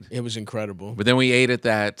 Overjoyed. It was incredible. But then we ate at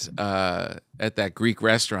that Greek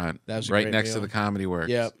restaurant That was a right great next to meal. the Comedy Works.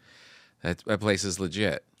 Yep. That place is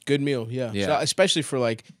legit. Good meal, yeah. Yeah. So, especially for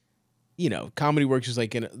like, you know, Comedy Works is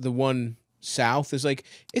like the one south is like,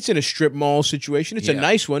 it's in a strip mall situation. It's a Yeah.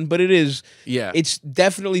 nice one, but it's Yeah.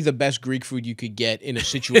 definitely the best Greek food you could get in a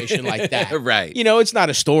situation like that. Right. You know, it's not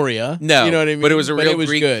Astoria. No, You know what I mean? but it was a real was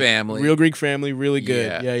Greek good. family. Real Greek family, really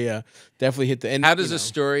good. Yeah. Yeah. Definitely hit the end. How does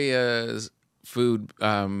Astoria's food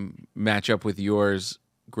match up with yours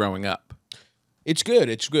growing up? It's good.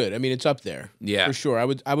 It's good. I mean, it's up there. Yeah. For sure.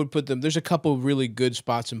 I would put them. There's a couple really good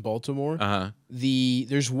spots in Baltimore.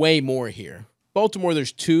 There's way more here. Baltimore,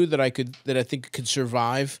 there's two that I think could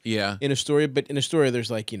survive in Astoria, but in Astoria there's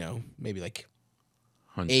like, maybe like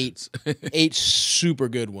Hundreds. eight super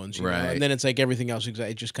good ones, you know? Right. And then it's like everything else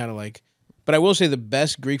it's just kind of like, but I will say the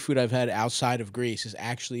best Greek food I've had outside of Greece is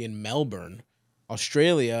actually in Melbourne.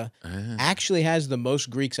 Australia actually has the most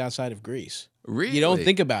Greeks outside of Greece. Really? You don't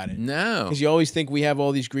think about it. No. Because you always think we have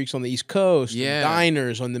all these Greeks on the East Coast, and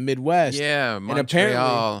diners on the Midwest. Yeah, And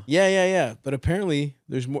Montreal. apparently, yeah. But apparently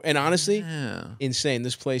there's more. And honestly, insane.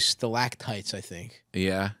 This place, stalactites, I think.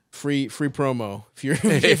 Yeah. Free promo if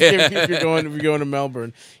you're going to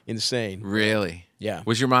Melbourne. Insane. Really? Yeah.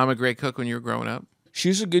 Was your mom a great cook when you were growing up? She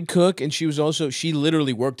was a good cook, and she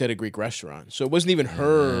literally worked at a Greek restaurant. So it wasn't even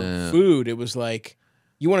her food. It was like,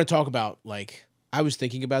 you want to talk about like, I was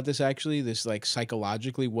thinking about this actually, this like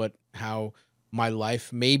psychologically how my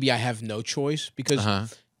life, maybe I have no choice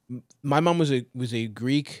because my mom was a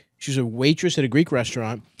Greek, she was a waitress at a Greek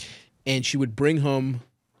restaurant, and she would bring home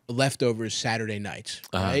leftovers Saturday nights,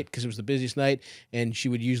 right? Because it was the busiest night, and she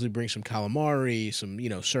would usually bring some calamari, some,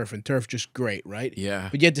 surf and turf, just great, right? Yeah.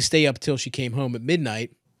 But you had to stay up till she came home at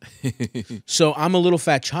midnight. So I'm a little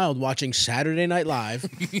fat child watching Saturday Night Live.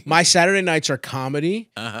 My Saturday nights are comedy,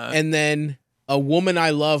 and then a woman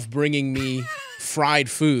I love bringing me fried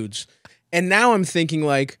foods. And now I'm thinking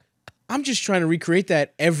like, I'm just trying to recreate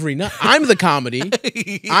that every night. I'm the comedy.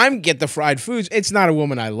 Get the fried foods. It's not a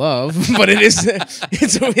woman I love, but it is.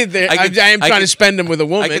 I am trying to spend them with a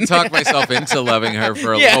woman. I can talk myself into loving her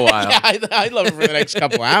for a little while. Yeah, I love her for the next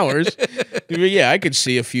couple hours. Yeah, I could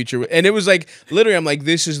see a future. And it was like, literally, I'm like,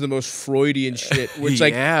 this is the most Freudian shit. Where it's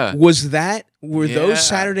like, were those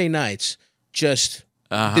Saturday nights just...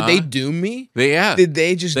 Did they doom me? Did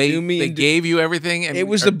they just doom me? They gave you everything? And it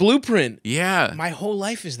was the blueprint. Yeah. My whole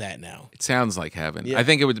life is that now. It sounds like heaven. Yeah. I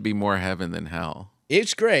think it would be more heaven than hell.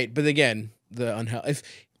 It's great, but again, the unhealthy.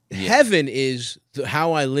 Heaven is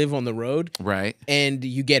how I live on the road. Right. And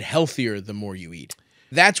you get healthier the more you eat.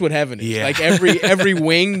 That's what heaven is. Yeah. Like every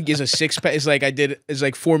wing is a 6-pack. It's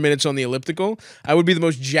like 4 minutes on the elliptical. I would be the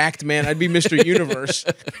most jacked man. I'd be Mr. Universe.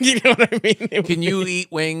 You know what I mean? Can you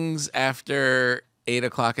eat wings after 8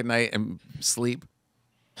 o'clock at night and sleep?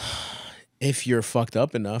 If you're fucked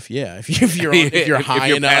up enough, yeah. If you're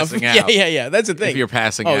high enough, yeah. That's the thing. If you're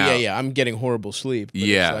passing out, yeah. I'm getting horrible sleep.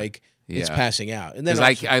 But it's passing out. And then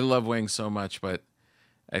I love wings so much, but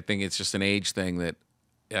I think it's just an age thing that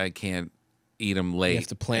I can't eat them late. You have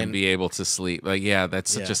to plan and be able to sleep. Like,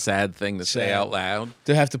 that's such a sad thing to say out loud.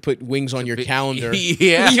 To have to put wings on your calendar.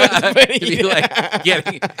 Yeah. You have to be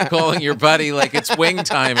like calling your buddy like it's wing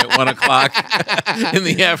time at 1 o'clock in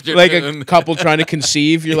the afternoon. Like a couple trying to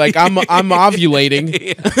conceive. You're like, I'm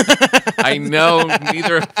ovulating. I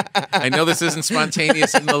know this isn't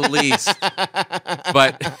spontaneous in the least,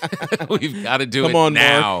 but we've got to do it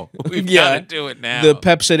now. Mark. We've got to do it now. The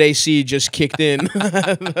Pepsid AC just kicked in.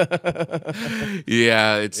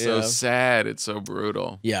 Yeah, it's so sad. It's so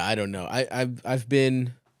brutal. Yeah, I don't know. I've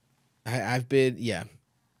been I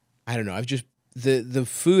don't know. I've just the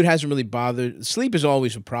food hasn't really bothered. Sleep is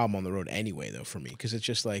always a problem on the road anyway, though, for me, because it's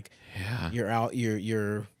just like you're out,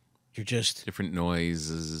 you're just different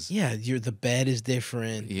noises. Yeah, the bed is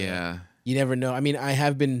different. Yeah, you never know. I mean, I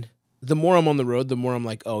have been. The more I'm on the road, the more I'm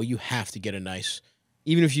like, oh, you have to get a nice.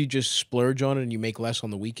 Even if you just splurge on it and you make less on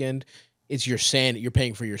the weekend. It's your sanity. You're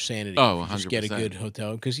paying for your sanity. Oh, 100%. Just get a good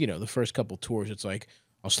hotel because the first couple tours, it's like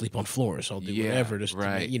I'll sleep on floors. I'll do whatever. Just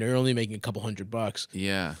to, you're only making a couple $100.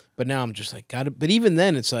 Yeah. But now I'm just like, But even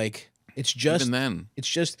then, it's like it's just. Even then, it's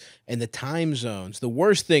just and the time zones. The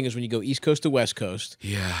worst thing is when you go East Coast to West Coast.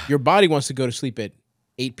 Yeah. Your body wants to go to sleep at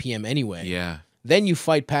 8 p.m. anyway. Yeah. Then you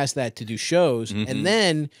fight past that to do shows, and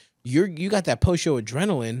then you got that post show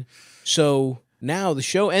adrenaline. So now the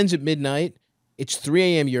show ends at midnight. It's 3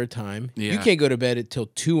 a.m. your time. Yeah. You can't go to bed until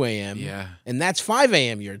 2 a.m. Yeah. And that's 5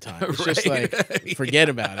 a.m. your time. It's just like, forget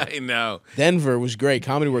about it. I know. Denver was great.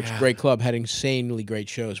 Comedy Works, great club, had insanely great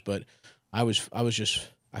shows, but I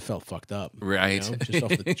felt fucked up. Right.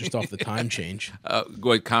 Just off the time change.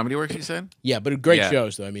 What, Comedy Works, you said? Yeah, but great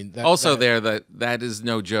shows, though. I mean, that is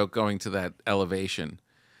no joke going to that elevation.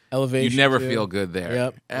 You never feel good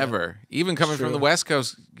there, ever. Even coming from the West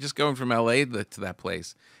Coast, just going from L.A. to that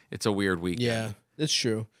place. It's a weird weekend. Yeah, that's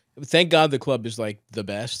true. Thank God the club is like the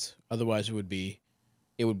best. Otherwise, it would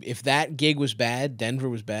if that gig was bad, Denver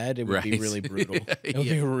was bad, it would be really brutal. It would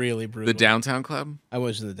be really brutal. The downtown club? I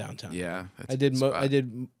was in the downtown. Yeah, I did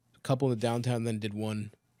a couple in the downtown, then did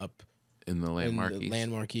one up in the Landmark the East.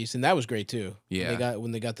 Landmark East, and that was great too. Yeah.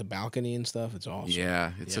 When they got the balcony and stuff, it's awesome.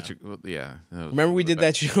 Yeah, it's such a yeah. Remember we did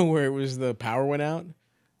that show where it was the power went out?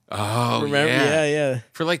 Oh, Remember? Yeah.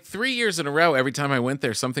 For like 3 years in a row, every time I went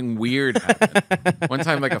there, something weird happened. One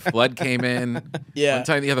time, like a flood came in. Yeah. One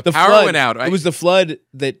time, the power flood, went out. It was the flood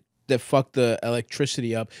that fucked the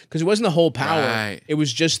electricity up because it wasn't the whole power. Right. It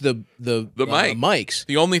was just the mics.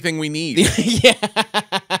 The only thing we need Yeah.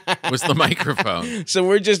 was the microphone. So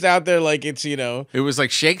we're just out there like it's It was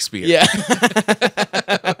like Shakespeare. Yeah.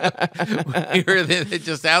 We were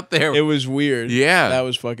just out there. It was weird. Yeah. That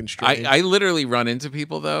was fucking strange. I literally run into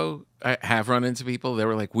people though. I have run into people. They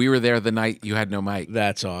were like, "We were there the night you had no mic."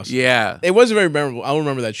 That's awesome. Yeah. It wasn't very memorable. I'll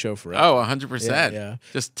remember that show forever. Oh, 100%. Yeah.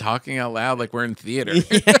 Just talking out loud like we're in theater.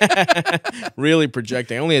 Really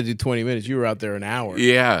projecting. I only had to do 20 minutes. You were out there an hour.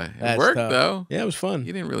 Yeah. It That's worked tough. though. Yeah, it was fun.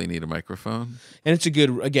 You didn't really need a microphone. And it's a good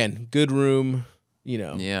room,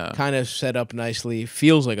 Yeah. kind of set up nicely.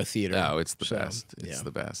 Feels like a theater. No, it's the So, best. It's yeah.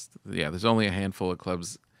 the best. Yeah, there's only a handful of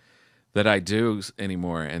clubs that I do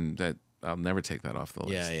anymore, and that I'll never take that off the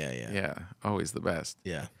list. Yeah. Yeah, always the best.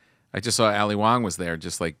 Yeah. I just saw Ali Wong was there,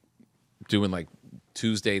 just like doing like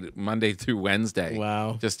Monday through Wednesday.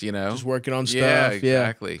 Wow. Just Just working on stuff. Yeah, Yeah.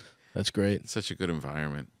 exactly. That's great. It's such a good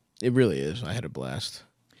environment. It really is. I had a blast.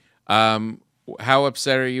 How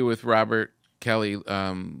upset are you with Robert Kelly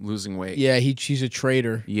losing weight? Yeah, she's a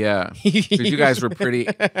traitor. Yeah, because you guys were pretty.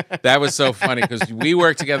 That was so funny because we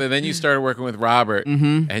worked together. Then you started working with Robert,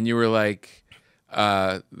 and you were like,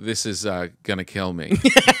 "This is gonna kill me."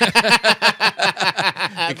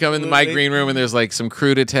 You come into my green room and there's like some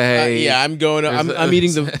crudité. Yeah, I'm going. I'm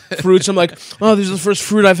eating the fruits. I'm like, oh, this is the first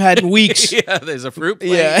fruit I've had in weeks. Yeah, there's a fruit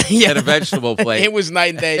plate and a vegetable plate. It was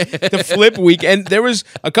night and day. The flip week, and there was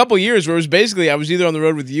a couple years where it was basically I was either on the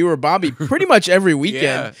road with you or Bobby pretty much every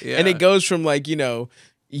weekend. Yeah. And it goes from like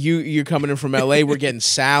you're coming in from LA, we're getting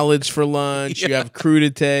salads for lunch, you have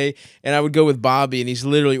crudité, and I would go with Bobby and he's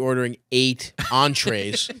literally ordering 8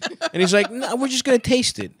 entrees. And he's like, no, we're just gonna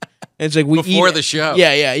taste it. And it's like before the show. Yeah.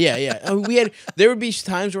 I mean, there would be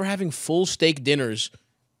times we're having full steak dinners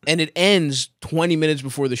and it ends 20 minutes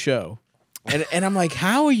before the show. And I'm like,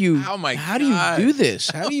 how do you do this?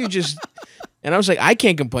 How do you just And I was like, I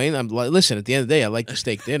can't complain. I'm like, listen, at the end of the day, I like the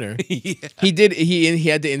steak dinner. Yeah. He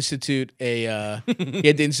had to institute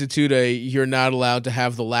a you're not allowed to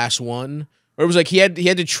have the last one. Or it was like he had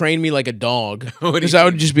to train me like a dog. Because I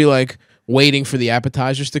would just be like waiting for the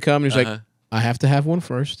appetizers to come. And he was like, I have to have one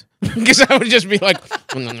first. Because I would just be like,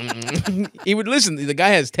 he would listen. The guy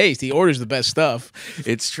has taste. He orders the best stuff.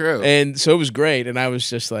 It's true. And so it was great. And I was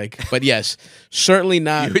just like, but yes, certainly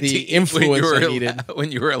not the influence I needed.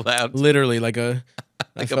 When you were allowed. Literally like a...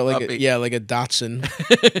 I felt puppy. like a Dachshund.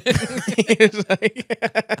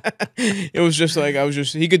 It was just like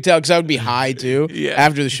he could tell because I would be high too. Yeah.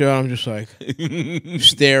 After the show, I'm just like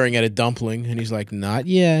staring at a dumpling, and he's like, "Not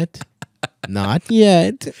yet, not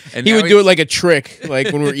yet." And he now would do it like a trick,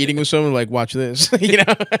 like when we're eating with someone, like, "Watch this," Good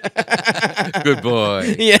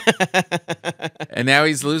boy. Yeah. And now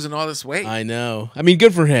he's losing all this weight. I know. I mean,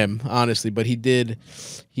 good for him, honestly. But he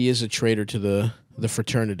is a traitor to the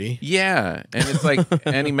fraternity. Yeah, and it's like,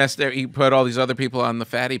 and he messed there. He put all these other people on the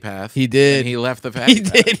fatty path. He did. And he left the fatty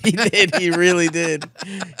path. He did. He really did.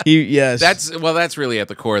 Yes. That's really at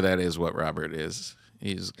the core. That is what Robert is.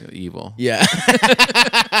 He's evil. Yeah.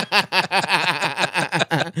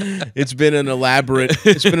 It's been an elaborate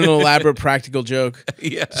practical joke.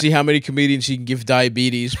 Yeah. See how many comedians he can give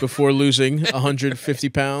diabetes before losing 150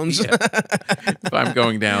 pounds. Yeah. If I'm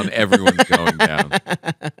going down, everyone's going down.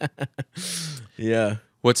 Yeah.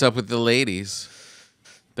 What's up with the ladies?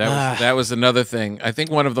 That was another thing. I think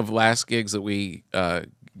one of the last gigs that we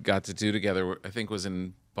got to do together, I think, was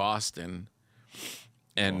in Boston.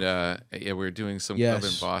 And we were doing some club in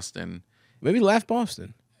Boston. Maybe Laugh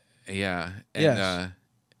Boston. Yeah. And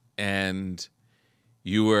and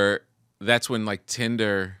you were, that's when like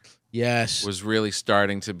Tinder was really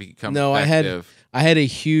starting to become effective. I had a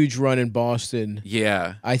huge run in Boston.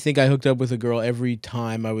 Yeah. I think I hooked up with a girl every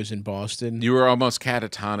time I was in Boston. You were almost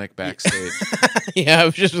catatonic backstage. Yeah, I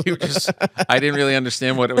was I didn't really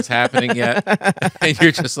understand what was happening yet. And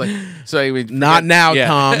you're just like, not now,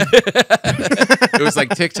 Tom. It was like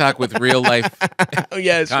TikTok with real life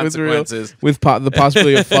consequences. With the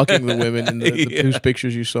possibility of fucking the women in whose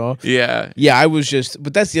pictures you saw. Yeah. Yeah, I was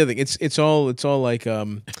but that's the other thing. It's all like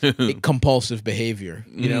compulsive behavior,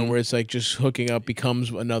 you know, where it's like just hooking up becomes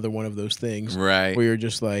another one of those things. Right. Where you're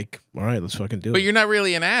just like, all right, let's fucking do it. But you're not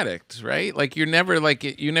really an addict, right? Like you never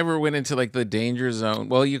went into like the danger zone.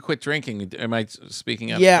 Well, you quit drinking. Am I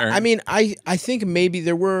speaking up? Yeah, I mean, I think maybe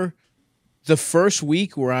there were the first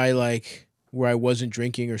week where I wasn't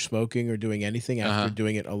drinking or smoking or doing anything after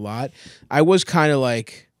doing it a lot, I was kind of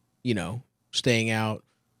like, staying out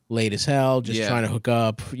late as hell, just trying to hook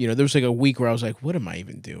up. There was like a week where I was like, what am I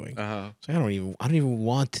even doing? So I don't even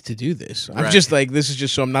want to do this. I'm just like, this is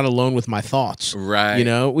just so I'm not alone with my thoughts. Right.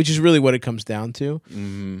 Which is really what it comes down to.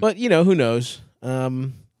 But who knows?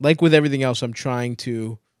 Like with everything else, I'm trying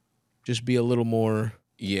to just be a little more,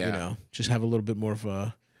 just have a little bit more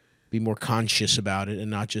of be more conscious about it,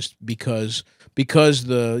 and not just because you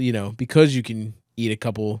can eat a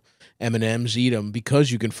couple M&Ms, eat them,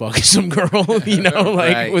 because you can fuck some girl,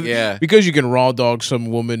 because you can raw dog some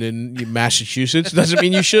woman in Massachusetts doesn't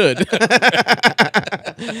mean you should.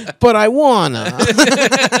 But I wanna.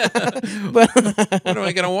 What am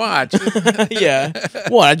I gonna watch? Yeah.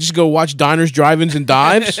 What? I just go watch Diners, Drive-ins, and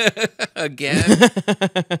Dives again?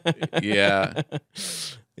 Yeah.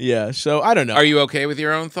 Yeah. So I don't know. Are you okay with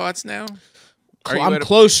your own thoughts now? I'm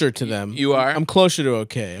closer to them. You are? I'm closer to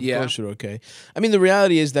okay. I'm closer to okay. I mean, the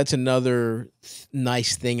reality is that's another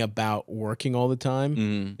nice thing about working all the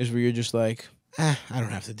time is where you're just like, I don't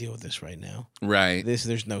have to deal with this right now. Right.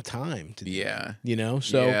 There's no time to do it,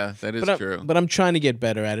 So yeah, that is true. But I'm trying to get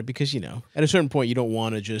better at it because, at a certain point you don't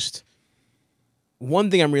want to just. One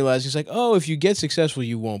thing I'm realizing is like, if you get successful,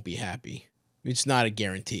 you won't be happy. It's not a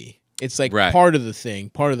guarantee. It's like part of the thing,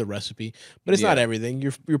 part of the recipe, but it's not everything.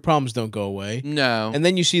 Your problems don't go away. No. And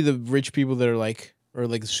then you see the rich people that are like, or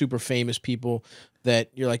like the super famous people that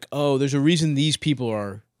you're like, oh, there's a reason these people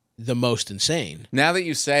are the most insane. Now that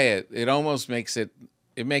you say it, it almost makes it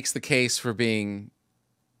makes the case for being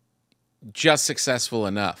just successful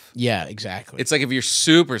enough. Yeah, exactly. It's like if you're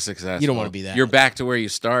super successful, you don't want to be that. You're back to where you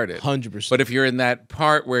started. 100%. But if you're in that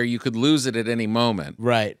part where you could lose it at any moment.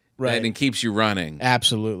 Right. And it keeps you running.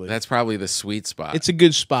 Absolutely. That's probably the sweet spot. It's a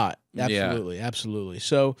good spot. Absolutely. Yeah. Absolutely.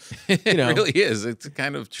 So, it really is. It's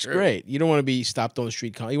kind of true. It's great. You don't want to be stopped on the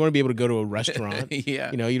street. You want to be able to go to a restaurant.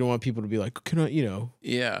 Yeah. You don't want people to be like, can I,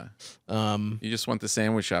 Yeah. You just want the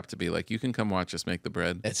sandwich shop to be like, you can come watch us make the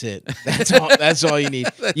bread. That's it. That's all you need.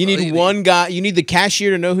 You need one guy. You need the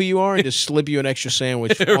cashier to know who you are and just slip you an extra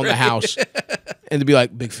sandwich on the house. And to be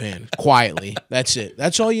like, big fan, quietly. That's it.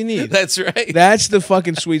 That's all you need. That's right. That's the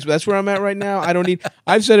fucking sweet spot. That's where I'm at right now.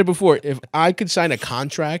 I've said it before. If I could sign a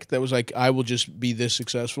contract that was like, I will just be this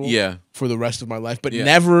successful for the rest of my life, but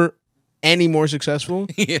never any more successful,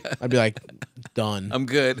 I'd be like, done. I'm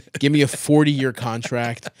good. Give me a 40-year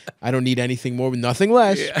contract. I don't need anything more, nothing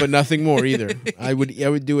less, but nothing more either. I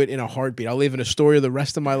would do it in a heartbeat. I'll live in Astoria the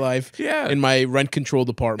rest of my life in my rent-controlled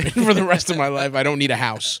apartment for the rest of my life. I don't need a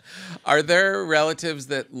house. Are there relatives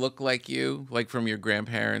that look like you, like from your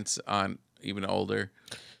grandparents on even older,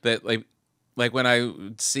 that like when I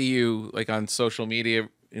see you like on social media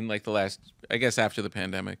in like the last, I guess after the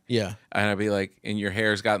pandemic. Yeah. And I'd be like, and your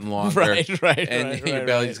hair's gotten longer. Right. And your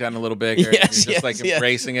belly's gotten a little bigger. Yes, you're just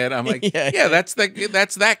embracing it. I'm like, that's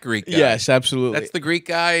that Greek guy. Yes, absolutely. That's the Greek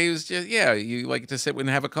guy who's just, you like to sit and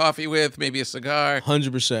have a coffee with, maybe a cigar.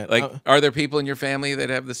 100%. Like, are there people in your family that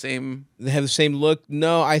have the same? They have the same look?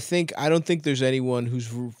 No, I don't think there's anyone who's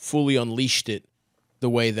fully unleashed it the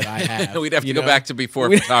way that I have. We'd have to go back to before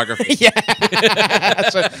photography.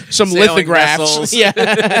 Some sailing lithographs. Vessels.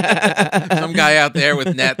 Some guy out there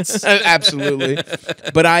with nets. Absolutely.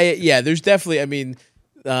 But there's definitely, I mean,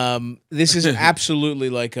 this is absolutely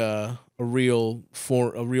like a real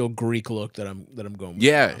Greek look that I'm going with.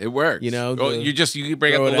 Yeah, it works. You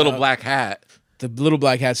bring up the little black hat. The little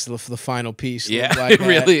black hat's the final piece. Yeah, it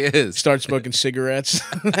really is. Start smoking cigarettes.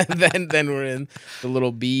 then we're in the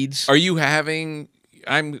little beads. Are you having...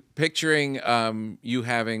 I'm picturing you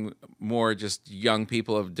having more just young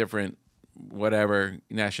people of different whatever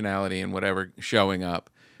nationality and whatever showing up.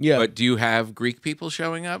 Yeah. But do you have Greek people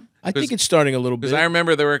showing up? I think it's starting a little bit. Because I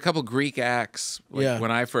remember there were a couple Greek acts when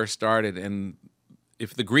I first started, and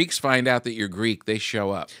if the Greeks find out that you're Greek, they show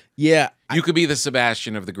up. Yeah. You could be the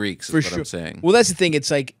Sebastian of the Greeks, is what I'm saying. Well, that's the thing. It's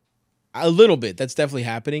like a little bit. That's definitely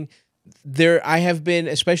happening. I have been,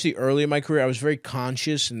 especially early in my career, I was very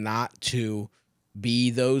conscious not to be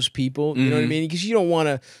those people, you know what I mean? Because you don't want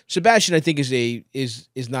to. Sebastian, I think, is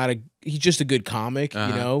not he's just a good comic,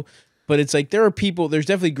 But it's like there's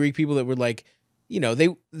definitely Greek people that were like,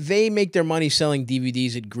 they make their money selling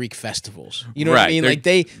DVDs at Greek festivals. You know what I mean? Like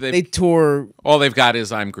they tour. All they've got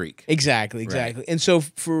is I'm Greek. Exactly. Right. And so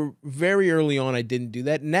for very early on, I didn't do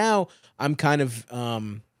that. Now I'm kind of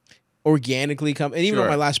organically come, and even on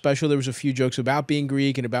my last special there was a few jokes about being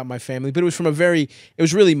Greek and about my family, but it was from it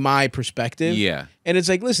was really my perspective. And it's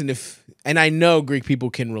like, listen, and I know Greek people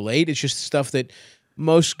can relate, it's just stuff that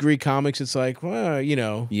most Greek comics, it's like, well,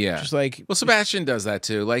 just like, Well, Sebastian does that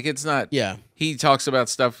too. Like, it's not. yeah, He talks about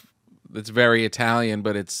stuff that's very Italian,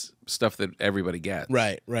 but it's stuff that everybody gets.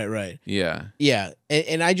 right. Yeah. Yeah,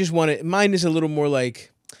 and I just want to. Mine is a little more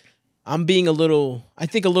like I'm being a little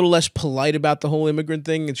less polite about the whole immigrant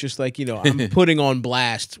thing. It's just like I'm putting on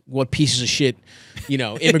blast what pieces of shit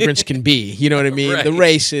immigrants can be. You know what I mean? Right. The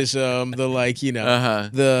racism, the like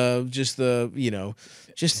the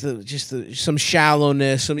some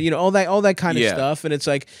shallowness, some all that kind of stuff. And it's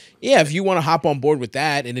like, yeah, if you want to hop on board with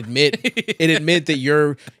that and admit that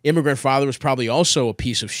your immigrant father was probably also a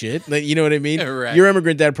piece of shit, you know what I mean? Right. Your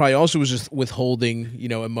immigrant dad probably also was just withholding,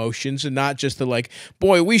 emotions, and not just the like,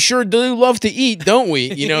 boy, we sure do love to eat, don't we?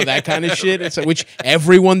 That kind of shit. It's like, which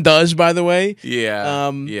everyone does, by the way.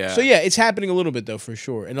 Yeah. So yeah, it's happening a little bit though, for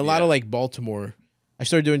sure. And a lot of like Baltimore, I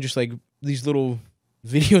started doing just like these little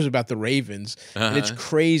videos about the Ravens, and it's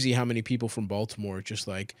crazy how many people from Baltimore just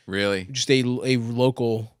like Really? just a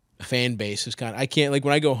local fan base is kind of, I can't, like,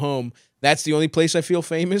 when I go home, that's the only place I feel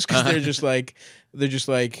famous, because they're just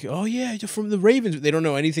like, oh yeah, you're from the Ravens. They don't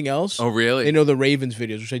know anything else. Oh, really? They know the Ravens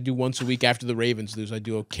videos, which I do once a week after the Ravens lose. I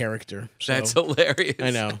do a character. So, That's hilarious.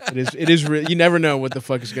 I know it is. You never know what the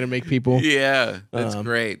fuck is gonna make people. Yeah, that's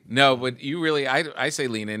great. No, but you really, I say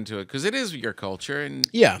lean into it, because it is your culture, and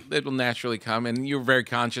Yeah. it will naturally come. And you're very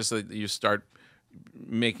conscious that you start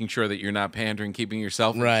making sure that you're not pandering, keeping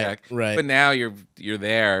yourself in Right, check. right. But now you're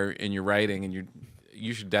there and you're writing, and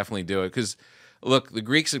you should definitely do it, because look, the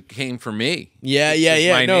Greeks came for me. Yeah.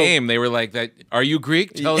 My No. name. They were like, "That are you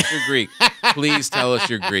Greek? Tell us you're Greek. Please tell us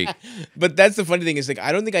you're Greek." But that's the funny thing, is like,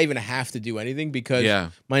 I don't think I even have to do anything, because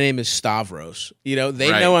my name is Stavros. They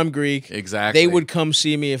know I'm Greek. Exactly. They would come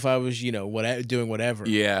see me if I was, doing whatever.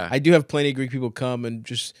 Yeah. I do have plenty of Greek people come, and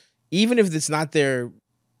just, even if it's not their,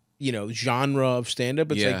 genre of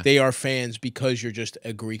stand-up, it's like they are fans because you're just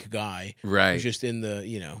a Greek guy. Right. Who's just in the,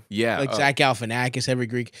 Yeah. like Zach Galifianakis, every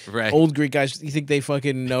Greek. Right. Old Greek guys, you think they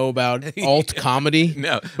fucking know about alt comedy?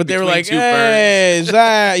 No. But they were Between like, Two hey, Ferns. is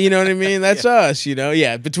that, you know what I mean? That's us,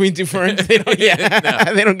 Yeah, Between Two Ferns, they don't,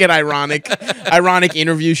 they don't get ironic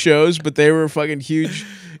interview shows, but they were fucking huge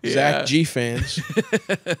Zach G fans.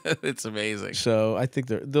 It's amazing. So I think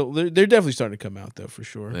they're definitely starting to come out, though, for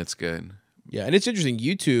sure. That's good. Yeah, and it's interesting.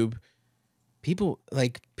 YouTube, people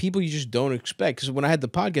you just don't expect, because when I had the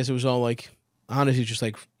podcast, it was all like, honestly, just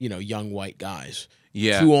like young white guys.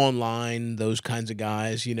 Yeah. Too online, those kinds of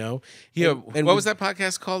guys. Yeah. And What was that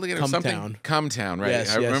podcast called again? It was something. Cumtown. Cumtown, right? Yes,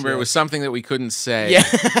 I yes, remember it was yes. something that we couldn't say. Yeah.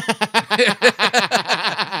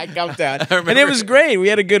 Come down. And it was great. We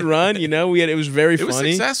had a good run. It was very funny. It was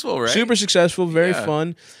successful, right? Super successful, very Yeah.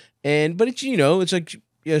 fun. But it's it's like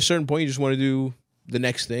at a certain point you just want to do the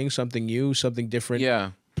next thing, something new, something different.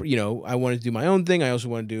 Yeah. I want to do my own thing. I also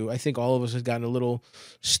want to do. I think all of us have gotten a little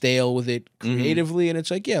stale with it creatively, and it's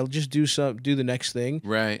like, just do the next thing.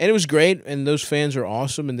 Right. And it was great, and those fans are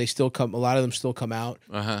awesome, and they still come. A lot of them still come out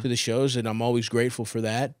Uh-huh. to the shows, and I'm always grateful for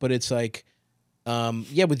that. But it's like,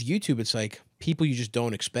 with YouTube, it's like people you just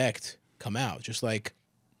don't expect come out, just like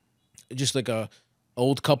a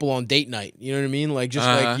old couple on date night. You know what I mean? Like just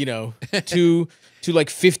like two like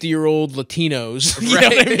 50-year-old Latinos. You know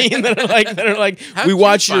what I mean? That are like How'd we you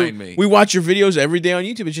watch find me? your videos every day on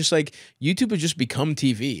YouTube. It's just like YouTube has just become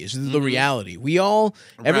TV. It's the reality. Everyone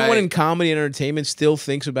Right. in comedy and entertainment still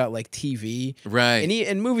thinks about like TV. Right.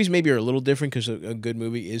 And movies maybe are a little different, because a good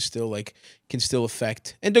movie is still like can still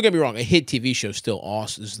affect. And don't get me wrong, a hit TV show is still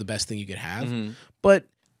awesome. This is the best thing you could have. But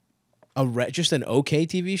just an okay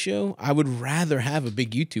TV show, I would rather have a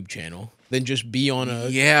big YouTube channel than just be on a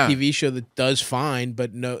TV show that does fine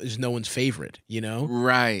but is no one's favorite,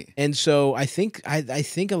 Right. And so I think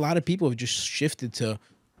a lot of people have just shifted to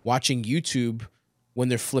watching YouTube when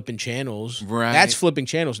they're flipping channels. Right. That's flipping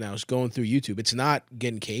channels now. It's going through YouTube. It's not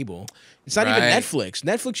getting cable. It's not even Right. Netflix.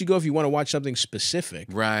 Netflix, you go if you want to watch something specific.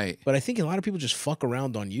 Right. But I think a lot of people just fuck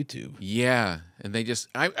around on YouTube. Yeah. And they just,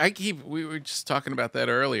 we were just talking about that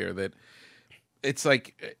earlier, that it's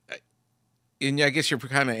like, and I guess you're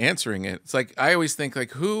kind of answering it. It's like, I always think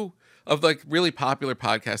like, who of like really popular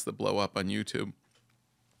podcasts that blow up on YouTube,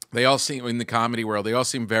 they all seem, in the comedy world, they all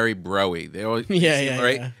seem very bro-y. They all right?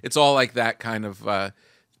 Yeah. It's all like that kind of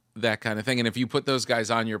thing. And if you put those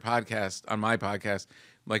guys on your podcast, on my podcast,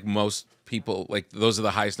 like most people, like those are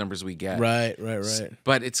the highest numbers we get. Right.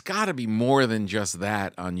 But it's got to be more than just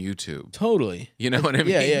that on YouTube. Totally. You know what I mean?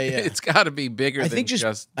 Yeah. It's got to be bigger I than think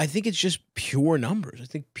just. I think it's just pure numbers. I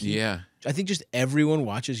think I think just everyone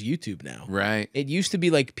watches YouTube now. Right. It used to be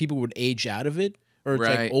like people would age out of it, or it's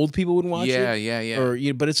Right. like old people would watch it. Yeah. Or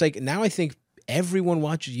but it's like now I think everyone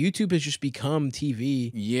watches. YouTube has just become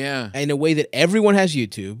TV. Yeah. In a way that everyone has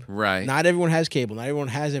YouTube. Right. Not everyone has cable. Not everyone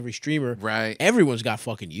has every streamer. Right. Everyone's got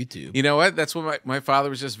fucking YouTube. You know what? That's what my father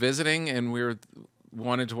was just visiting, and we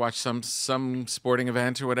wanted to watch some sporting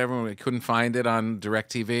event or whatever, and we couldn't find it on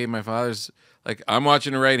DirecTV. My father's like, I'm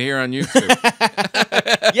watching it right here on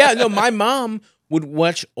YouTube. Yeah, no, my mom would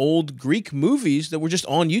watch old Greek movies that were just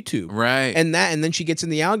on YouTube. Right. And then she gets in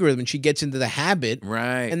the algorithm and she gets into the habit.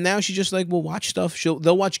 Right. And now she's just like, well, watch stuff.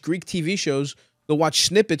 They'll watch Greek TV shows. They'll watch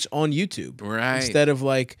snippets on YouTube. Right. Instead of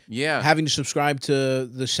like Yeah. having to subscribe to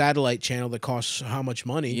the satellite channel that costs how much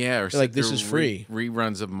money. Yeah. Or They're like, this is free.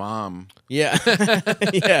 Reruns of Mom. Yeah.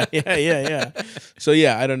 Yeah. So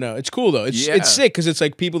yeah, I don't know. It's cool though. It's sick because it's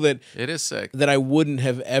like people that It is sick. I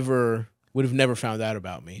would have never found out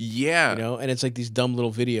about me. Yeah. You know, and it's like these dumb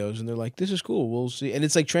little videos, and they're like, this is cool. We'll see. And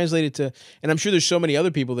it's like translated to, and I'm sure there's so many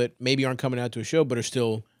other people that maybe aren't coming out to a show, but are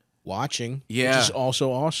still watching. Yeah. Which is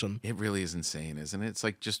also awesome. It really is insane, isn't it? It's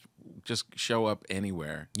like just show up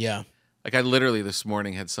anywhere. Yeah. Like I literally this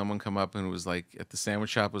morning had someone come up and was like at the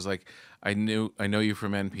sandwich shop was like, I know you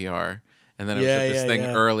from NPR. And then I was at this thing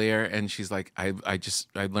earlier, and she's like, I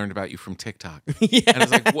learned about you from TikTok. Yeah. And I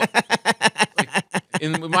was like, what?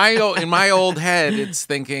 In my old head, it's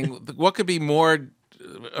thinking, what could be more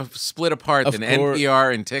split apart than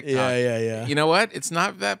NPR and TikTok? Yeah. You know what? It's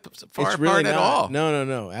not that far It's apart really at not. all.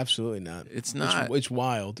 No, absolutely not. It's not. It's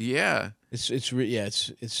wild. Yeah. It's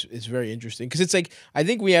very interesting because it's like I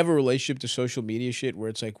think we have a relationship to social media shit where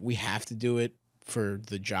it's like we have to do it for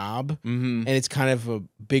the job, and it's kind of a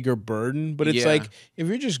bigger burden. But it's like if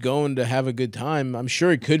you're just going to have a good time, I'm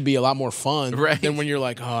sure it could be a lot more fun than when you're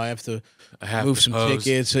like, oh, I have to move some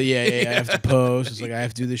tickets. So I have to post. It's like I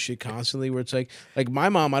have to do this shit constantly. Where it's like my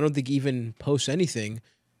mom, I don't think even posts anything.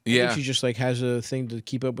 I think she just like has a thing to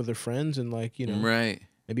keep up with her friends and like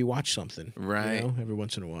maybe watch something every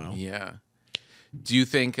once in a while. Yeah. Do you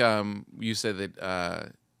think you said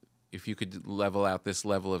that if you could level out this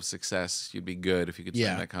level of success, you'd be good if you could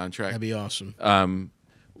sign that contract? That'd be awesome.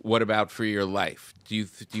 What about for your life? Do you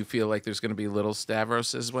feel like there's going to be little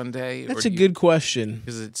Stavroses one day? That's a good question.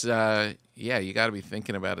 Because it's you got to be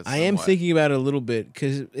thinking about it. I am thinking about it a little bit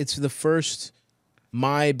because it's the first.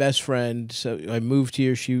 My best friend, so I moved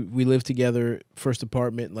here. We lived together, first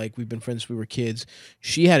apartment. Like we've been friends since we were kids.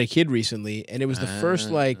 She had a kid recently, and it was the first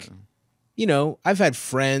I've had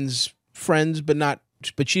friends,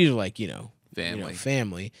 but she's like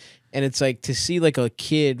family, and it's like to see like a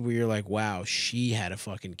kid where you're like, wow, she had a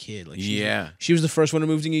fucking kid. Like she was the first one to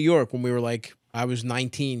move to New York when we were like. I was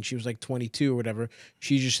 19. She was like 22 or whatever.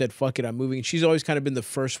 She just said, fuck it, I'm moving. And she's always kind of been the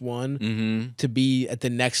first one to be at the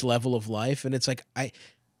next level of life. And it's like, I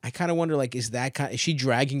kind of wonder, like, is she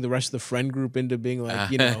dragging the rest of the friend group into being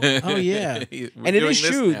like, oh yeah. And it is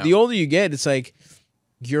true. Now. The older you get, it's like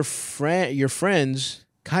your friends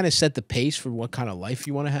kind of set the pace for what kind of life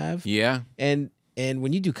you want to have. Yeah. And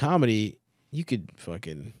when you do comedy, you could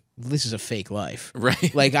this is a fake life.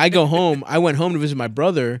 Right. Like I went home to visit my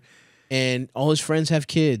brother, and all his friends have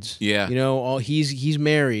kids. Yeah. He's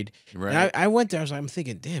married. Right. And I went there, I'm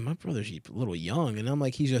thinking, damn, my brother's a little young. And I'm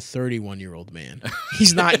like, he's a 31-year-old man.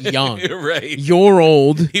 He's not young. Right. You're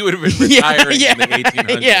old. He would have been retiring in the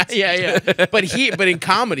 1800s. Yeah. But in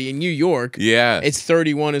comedy in New York, it's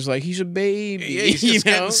 31 is like, he's a baby. Yeah, he's just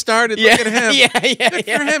getting started. Look at him. Good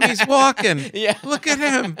for him. He's walking. Yeah. Look at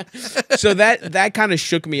him. So that kind of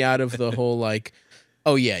shook me out of the whole like,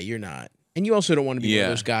 oh yeah, you're not. And you also don't want to be one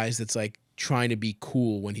of those guys that's like trying to be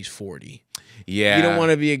cool when he's 40. Yeah. You don't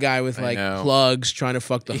want to be a guy with like plugs trying to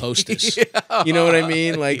fuck the hostess. You know what I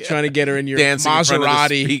mean? Like trying to get her in your dancing Maserati. In front of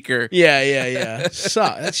the speaker. Yeah.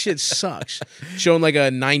 That shit sucks. Showing like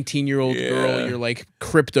a 19-year-old girl your like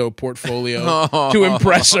crypto portfolio to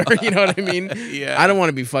impress her. You know what I mean? Yeah. I don't want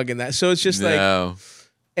to be fucking that. So it's just like,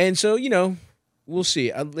 and so, we'll see.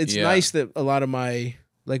 It's nice that a lot of my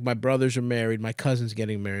brothers are married, my cousin's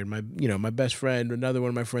getting married, my best friend, another one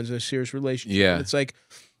of my friends in a serious relationship. Yeah. And it's like,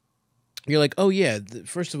 you're like, oh yeah,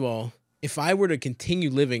 first of all, if I were to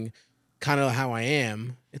continue living kind of how I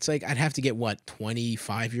am, it's like I'd have to get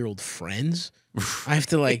 25-year-old friends. I have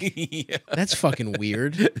to like, that's fucking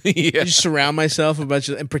weird. Just surround myself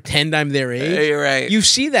and pretend I'm their age. Hey, you're right. You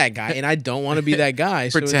see that guy, and I don't want to be that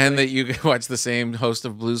guy. Pretend that you watch the same host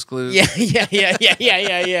of Blue's Clues. Yeah.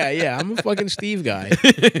 I'm a fucking Steve guy.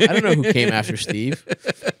 I don't know who came after Steve.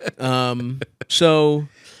 So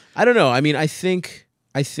I don't know. I mean, I think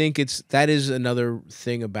that is another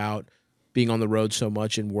thing about being on the road so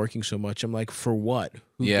much and working so much. I'm like, for what?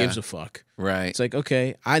 Who gives a fuck? Right. It's like,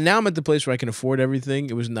 okay, now I'm at the place where I can afford everything.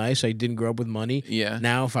 It was nice. I didn't grow up with money. Yeah.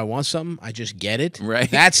 Now if I want something, I just get it. Right.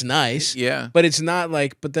 That's nice. Yeah. But it's not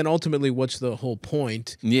like, but then ultimately, what's the whole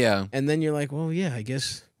point? Yeah. And then you're like, well, yeah, I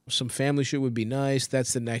guess some family shit would be nice.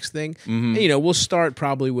 That's the next thing. Mm-hmm. And, we'll start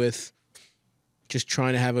probably with just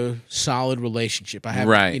trying to have a solid relationship. I have,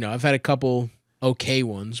 I've had a couple okay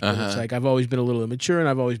ones, but it's like I've always been a little immature and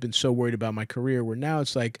I've always been so worried about my career where now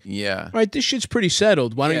it's like, all right, this shit's pretty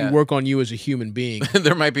settled. Why don't you work on you as a human being?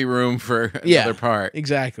 There might be room for another part.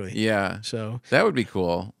 Exactly. Yeah. So that would be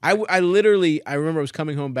cool. I remember I was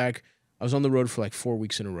coming home back. I was on the road for like 4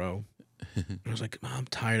 weeks in a row. I was like, I'm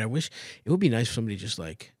tired. I wish it would be nice for somebody just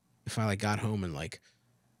like, if I like got home and like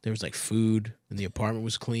there was like food and the apartment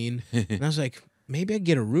was clean. And I was like, maybe I'd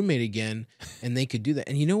get a roommate again and they could do that.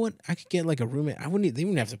 And you know what? I could get like a roommate. They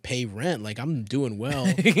wouldn't have to pay rent. Like I'm doing well.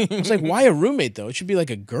 I was like, why a roommate though? It should be like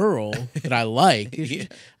a girl that I like. I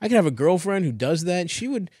could have a girlfriend who does that and she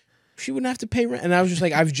wouldn't have to pay rent. And I was just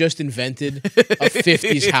like, I've just invented a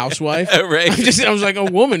 50s housewife. Right. I was like a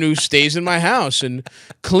woman who stays in my house and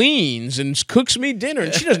cleans and cooks me dinner.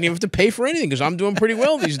 And she doesn't even have to pay for anything because I'm doing pretty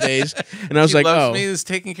well these days. And I was like, loves me is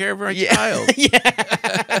taking care of her child.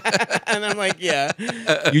 And I'm like,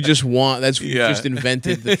 you just you just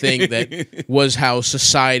invented the thing that was how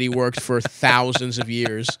society worked for thousands of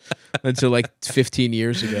years until like 15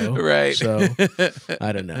 years ago. Right. So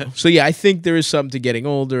I don't know. So I think there is something to getting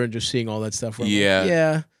older and just seeing all that stuff.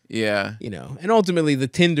 Yeah. And ultimately the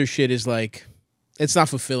Tinder shit is like, it's not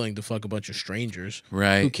fulfilling to fuck a bunch of strangers.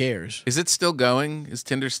 Right. Who cares? Is it still going? Is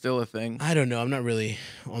Tinder still a thing? I don't know. I'm not really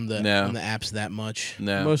on the apps that much.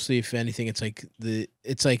 No. Mostly, if anything, it's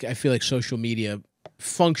like I feel like social media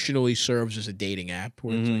functionally serves as a dating app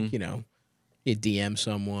where it's like, you DM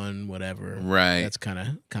someone, whatever. Right. That's kind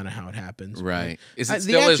of how it happens. Right. But is it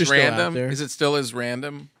still as random? Is it still as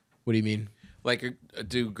random? What do you mean? Like,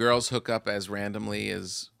 do girls hook up as randomly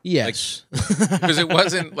as... Yes. Because it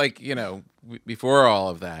wasn't like, before all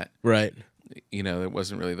of that. Right. It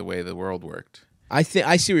wasn't really the way the world worked. I see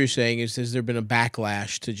what you're saying. Has there been a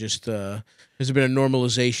backlash to just... has there been a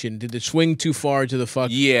normalization? Did it swing too far to the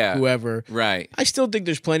fuck whoever? Right. I still think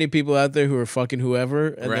there's plenty of people out there who are fucking whoever.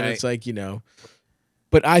 And then it's like,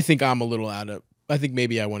 But I think I'm a little I think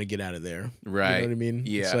maybe I want to get out of there. Right. You know what I mean?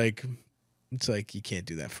 Yeah. It's like you can't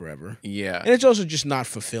do that forever. Yeah. And it's also just not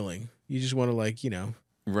fulfilling. You just want to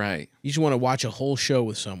Right. You just want to watch a whole show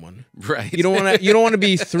with someone. Right. You don't want to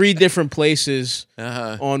be 3 different places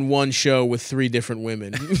on one show with 3 different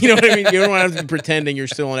women. You know what I mean? You don't want to have to be pretending you're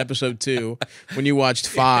still on episode 2 when you watched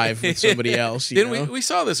 5 with somebody else. Didn't we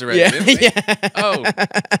saw this already, didn't we? Yeah. Oh,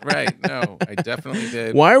 right. No, I definitely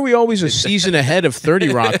did. Why are we always a season ahead of 30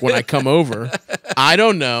 Rock when I come over? I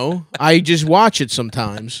don't know. I just watch it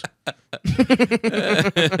sometimes.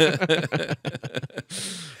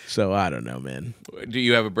 So I don't know, man. Do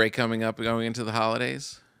you have a break coming up going into the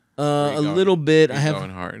holidays? Little bit.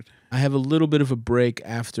 Going hard. I have a little bit of a break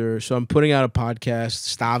after, so I'm putting out a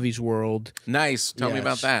podcast, Stavi's World. Nice. Tell me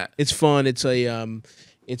about that. It's fun. It's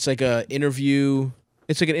like a interview.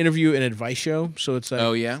 It's like an interview and advice show. So it's like,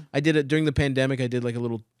 oh yeah, I did it during the pandemic. I did like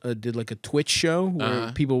a Twitch show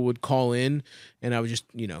where people would call in, and I would just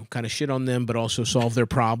kind of shit on them, but also solve their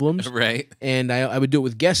problems. Right. And I would do it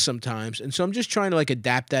with guests sometimes, and so I'm just trying to like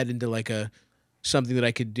adapt that into like something that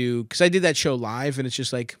I could do, because I did that show live, and it's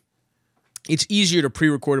just like it's easier to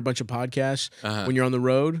pre-record a bunch of podcasts when you're on the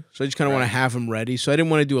road. So I just kind of want to have them ready. So I didn't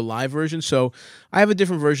want to do a live version. So I have a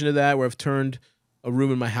different version of that where I've turned a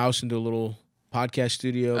room in my house into a little podcast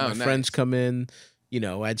studio. My friends come in.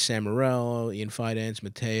 I had Sam Morrell, Ian Fidance,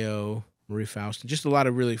 Mateo, Marie Faust, just a lot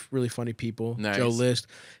of really, really funny people. Nice. Joe List.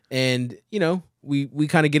 And, we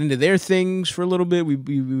kind of get into their things for a little bit.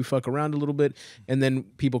 We fuck around a little bit. And then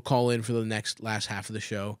people call in for the last half of the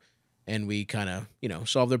show. And we kind of,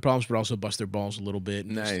 solve their problems, but also bust their balls a little bit.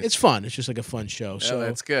 Nice. It's fun. It's just like a fun show. So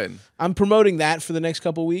that's good. I'm promoting that for the next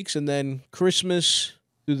couple of weeks. And then Christmas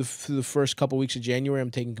through the first couple of weeks of January,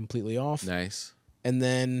 I'm taking completely off. Nice. And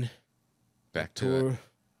then back to it.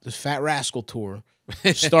 The Fat Rascal tour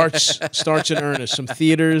starts in earnest. Some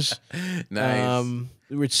theaters. Nice.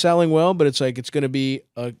 We're selling well, but it's going to be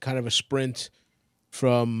a kind of a sprint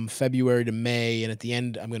from February to May, and at the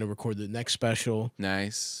end, I'm going to record the next special.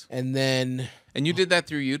 Nice. And then... And you did that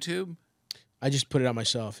through YouTube? I just put it out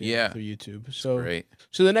myself. Through YouTube. So great.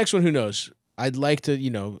 So the next one, who knows? I'd like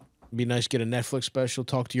to, Be nice, get a Netflix special.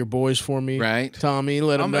 Talk to your boys for me, Right. Tommy.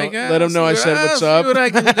 Let them know. God, Let them know I said what's I'll up. see what I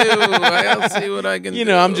can do. I'll see what I can do. You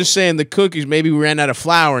know, I'm just saying the cookies. Maybe we ran out of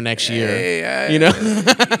flour next year. Hey, you know,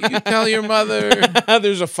 you tell your mother.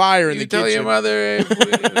 there's a fire in the kitchen. You tell your mother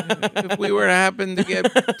if we were to happen to get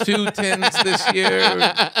 2 tins this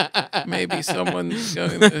year, maybe someone's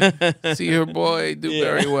going to see her boy do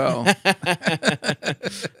very well.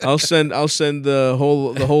 I'll send the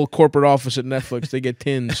whole corporate office at Netflix. They get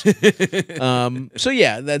tins. So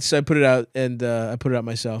yeah, I put it out and I put it out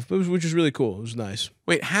myself, which was really cool. It was nice.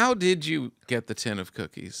 Wait, how did you get the tin of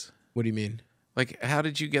cookies? What do you mean? Like, how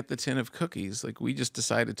did you get the tin of cookies? Like, we just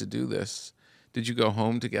decided to do this. Did you go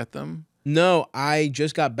home to get them? No, I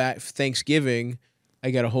just got back for Thanksgiving. I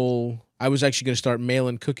was actually going to start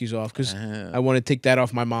mailing cookies off because I want to take that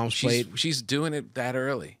off my mom's plate. She's doing it that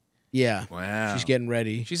early. Yeah. Wow. She's getting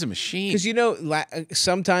ready. She's a machine. Because, you know,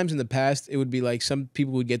 sometimes in the past, it would be like some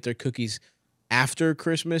people would get their cookies after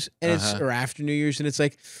Christmas and or after New Year's. And it's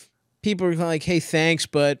like, people are like, hey, thanks,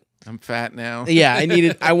 but I'm fat now. Yeah,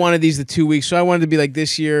 I wanted these the 2 weeks. So I wanted to be like,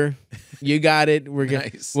 this year, you got it. We'll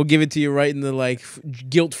give it to you right in the like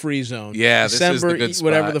guilt-free zone. Yeah, December, this is the good spot.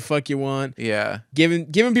 Whatever the fuck you want. Yeah. Giving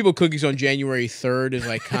people cookies on January 3rd is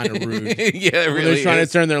like kind of rude. Yeah, it really When they're trying is.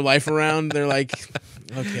 to turn their life around, they're like,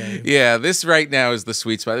 okay. Yeah, this right now is the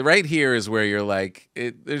sweet spot. Right here is where you're like,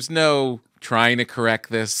 there's no trying to correct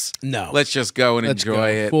this. No. Let's just go and enjoy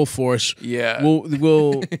it. Full force. Yeah.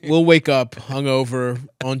 We'll wake up hungover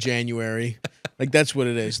on January. Like that's what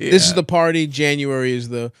it is. Yeah. This is the party. January is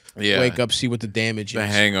the Yeah. wake up, see what the damage The is.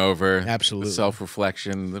 hangover. Absolutely. The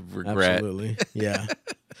self-reflection, the regret. Absolutely. Yeah.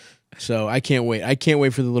 So I can't wait. I can't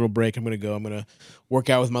wait for the little break. I'm gonna work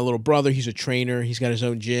out with my little brother. He's a trainer. He's got his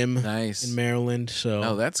own gym Nice. in Maryland. So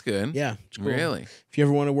Oh, that's good. yeah, it's cool. Really? If you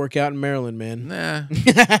ever want to work out in Maryland, man. Nah. If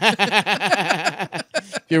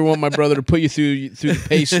you ever want my brother to put you through the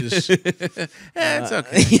paces. It's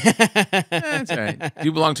okay. That's all right. Do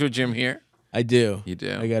you belong to a gym here? I do. You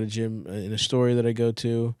do? I got a gym in Astoria that I go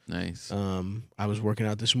to. Nice. I was working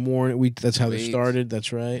out this morning. That's how this Sweet. started.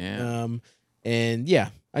 That's right. Yeah. And yeah,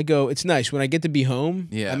 I go. It's nice when I get to be home.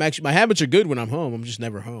 Yeah. My habits are good when I'm home. I'm just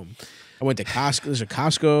never home. I went to Costco. There's a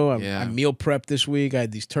Costco. Yeah. I meal prepped this week. I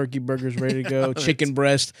had these turkey burgers ready to go. Chicken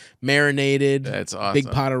breast marinated. That's awesome.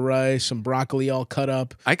 Big pot of rice. Some broccoli all cut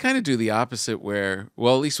up. I kind of do the opposite where,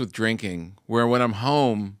 well, at least with drinking, where when I'm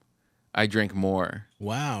home, I drink more.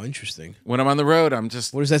 Wow, interesting. When I'm on the road, I'm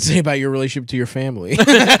just... What does that say about your relationship to your family?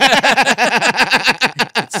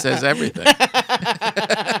 It says everything.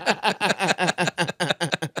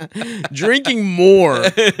 Drinking more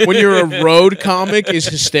when you're a road comic is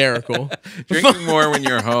hysterical. Drinking more when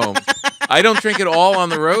you're home. I don't drink at all on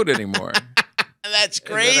the road anymore. That's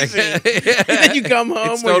crazy. And then you come home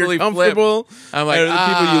It's when totally you're comfortable. I'm like, the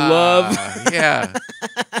people you love. Yeah.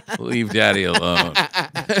 Leave daddy alone.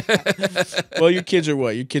 Well, your kids are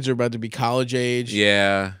what? Your kids are about to be college age.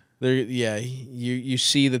 Yeah. You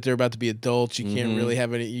see that they're about to be adults. You can't really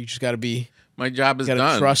have any. You just got to be. My job is Got to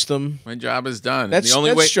done. trust them. My job is done. That's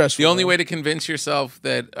stressful. The only way to convince yourself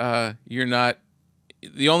that you're not.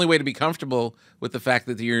 The only way to be comfortable with the fact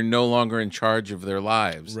that you're no longer in charge of their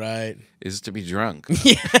lives, Right. is to be drunk.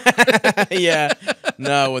 Yeah.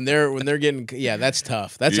 No, when they're getting. Yeah, that's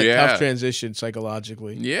tough. That's a Yeah. tough transition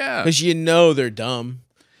psychologically. Yeah. Because you know they're dumb.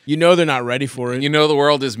 You know they're not ready for it. You know the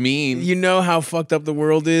world is mean. You know how fucked up the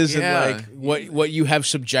world is, Yeah. and like what you have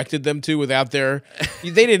subjected them to without their.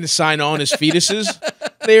 They didn't sign on as fetuses.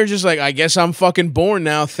 They're just like, I guess I'm fucking born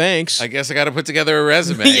now. Thanks. I guess I got to put together a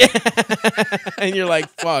resume. Yeah. And you're like,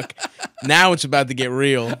 fuck. Now it's about to get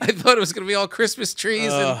real. I thought it was going to be all Christmas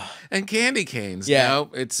trees and candy canes. Yeah. No,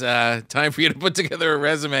 it's time for you to put together a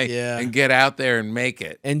resume and get out there and make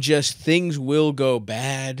it. And just things will go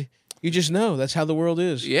bad. You just know that's how the world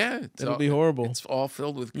is. Yeah. It'll be horrible. It's all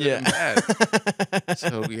filled with good and bad.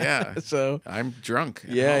 So, yeah. So I'm drunk. at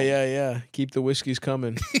yeah, home. yeah. Keep the whiskeys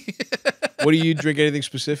coming. What do you drink? Anything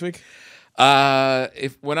specific?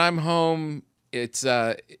 When I'm home, it's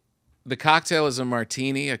the cocktail is a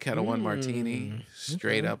martini, a Kettle One martini,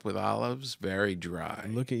 straight up with olives, very dry.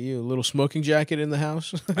 Look at you, a little smoking jacket in the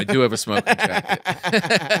house. I do have a smoking jacket.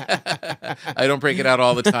 I don't break it out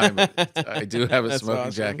all the time, but I do have a That's smoking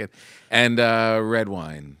awesome. jacket. And red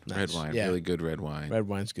wine. Nice. Red wine. Yeah. Really good red wine. Red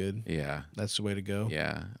wine's good. Yeah. That's the way to go.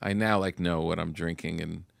 Yeah. I now know what I'm drinking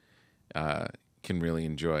and can really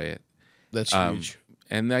enjoy it. That's huge.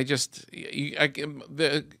 And I just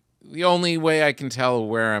the only way I can tell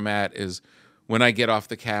where I'm at is when I get off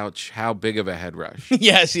the couch, how big of a head rush.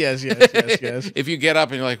 Yes. If you get up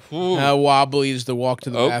and you're like, whoo. How wobbly is the walk to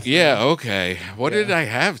the bathroom? Yeah, okay. What did I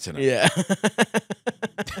have tonight? Yeah.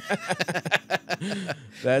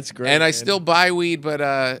 That's great. And I man. still buy weed,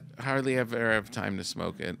 but hardly ever have time to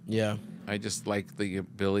smoke it. Yeah. I just like the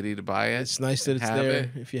ability to buy it. It's nice that it's have there it.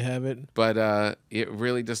 if you have it. But it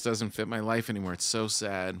really just doesn't fit my life anymore. It's so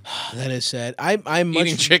sad. That is sad. I'm much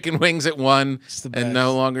Eating chicken wings at 1 It's the and no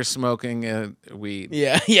best. longer smoking weed.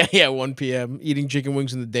 Yeah. 1 p.m. Eating chicken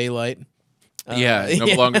wings in the daylight. No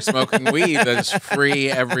longer smoking weed. That's free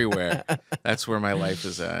everywhere. That's where my life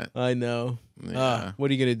is at. I know. Yeah.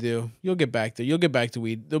 What are you gonna do? You'll get back there. You'll get back to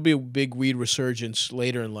weed. There'll be a big weed resurgence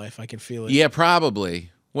later in life. I can feel it. Yeah,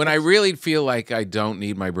 probably. When I really feel like I don't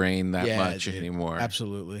need my brain that Yeah, much dude. anymore.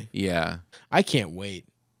 Absolutely. Yeah. I can't wait.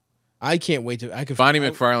 I can't wait to. I could. Bonnie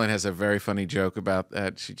McFarlane has a very funny joke about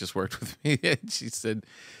that. She just worked with me. She said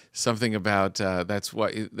something about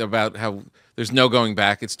about how there's no going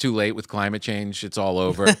back. It's too late with climate change. It's all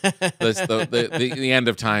over. The end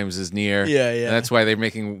of times is near. Yeah. And that's why they're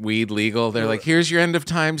making weed legal. They're like, here's your end of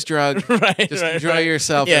times drug. Right. Just enjoy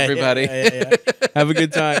yourself, Yeah, everybody. Yeah. Have a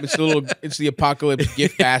good time. It's the apocalypse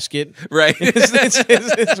gift basket. Right.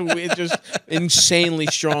 It's just insanely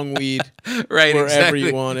strong weed. Right. Wherever Exactly.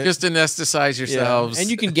 you want it. Just anesthetize yourselves.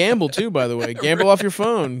 And you can gamble too, by the way. Gamble off your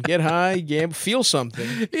phone. Get high. Gamble. Feel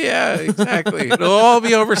something. Yeah, exactly. It'll all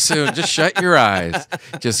be over soon. Just shut your eyes.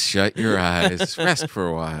 Just shut your eyes. Rest for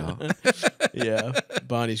a while. Yeah.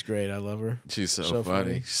 Bonnie's great. I love her. She's so, So funny.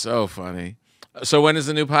 funny. So funny. So when is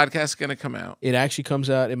the new podcast going to come out? It actually comes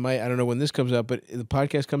out. It might. I don't know when this comes out, but the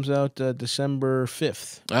podcast comes out December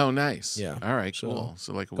 5th. Oh, nice. Yeah. All right, So, cool.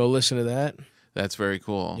 So like Go listen to that. that's very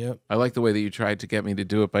cool. Yep. I like the way that you tried to get me to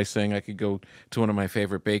do it by saying I could go to one of my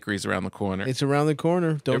favorite bakeries around the corner. It's around the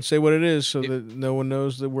corner. Don't say what it is so that no one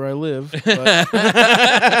knows where I live.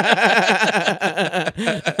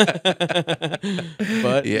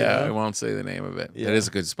 But yeah, I won't say the name of it. Yeah. That is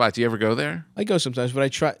a good spot. Do you ever go there? I go sometimes, but I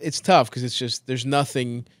try. It's tough because it's just there's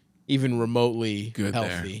nothing even remotely Good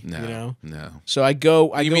healthy. there. No, You know. no. So I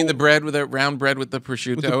go. You mean the bread with a round bread with the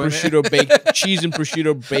prosciutto with the in it? prosciutto baked cheese and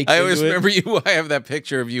prosciutto baked. I always into it. remember you. I have that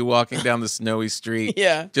picture of you walking down the snowy street,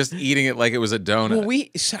 Yeah. just eating it like it was a donut.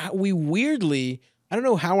 Well, we weirdly. I don't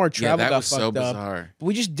know how our travel that got was so fucked up, bizarre. but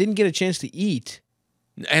we just didn't get a chance to eat.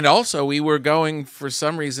 And also, we were going for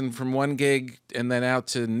some reason from one gig and then out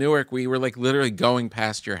to Newark. We were like literally going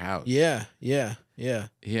past your house. Yeah.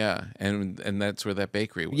 Yeah, and that's where that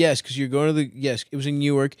bakery was. Yes, because you're going to the. Yes, it was in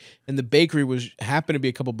Newark, and the bakery happened to be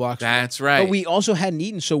a couple blocks. That's right. But we also hadn't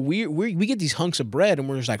eaten, so we get these hunks of bread, and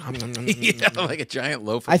we're just like, yeah, like a giant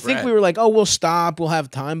loaf of I think bread. we were like, oh, we'll stop, we'll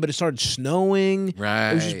have time, but it started snowing.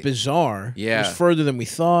 Right. It was just bizarre. Yeah. It was further than we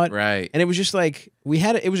thought. Right. And it was just like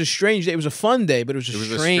it was a strange day. It was a fun day, but it was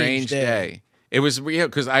a strange day. It was real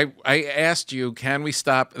because I asked you, can we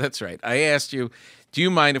stop? That's right. I asked you, do you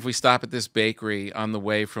mind if we stop at this bakery on the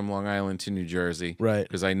way from Long Island to New Jersey? Right.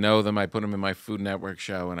 Because I know them. I put them in my Food Network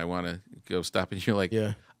show, and I want to go stop. And you're like,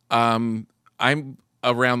 Yeah. I'm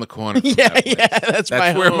around the corner. From Yeah, that place. yeah, that's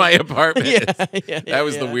my where home. my apartment is. Yeah, That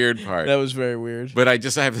was the weird part. That was very weird. But I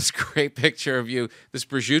have this great picture of you, this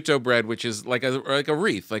prosciutto bread, which is like a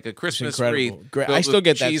wreath, like a Christmas incredible. wreath. Great. filled I still with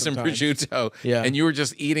get that cheese and sometimes. prosciutto. Yeah. And you were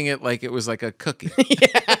just eating it like it was like a cookie.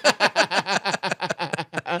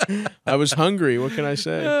 I was hungry. What can I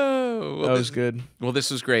say? Oh, well, That was good. Well,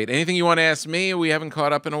 this was great. Anything you want to ask me? We haven't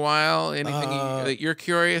caught up in a while. Anything that you're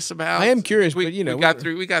curious about? I am curious, we, but, you know, we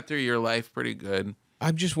got through your life pretty good.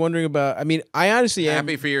 I'm just wondering about. I mean, I honestly am.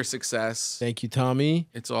 Happy for your success. Thank you, Tommy.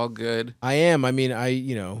 It's all good. I am. I mean,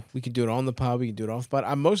 we can do it on the pod. We can do it off the pod.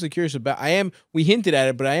 I'm mostly curious about. We hinted at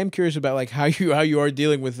it, but I am curious about like how you are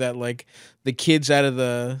dealing with that. Like the kids out of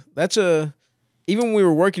the. Even when we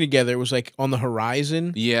were working together, it was like on the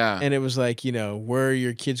horizon. Yeah. And it was like, where are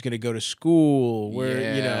your kids going to go to school?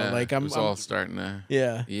 Where, like it was all starting to.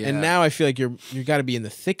 Yeah. Yeah. And now I feel like you got to be in the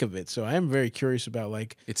thick of it. So I am very curious about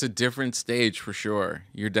like. It's a different stage for sure.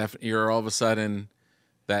 You're all of a sudden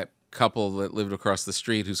that couple that lived across the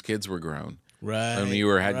street whose kids were grown. Right. And you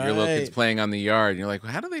had your little kids playing on the yard, and you're like,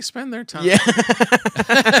 well, how do they spend their time? Yeah.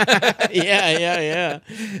 yeah.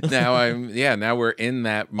 Now we're in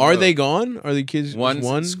that mode. Are they gone? Are the kids One's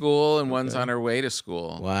one? in school and one's on her way to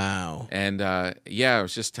school. Wow. And I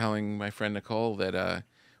was just telling my friend Nicole that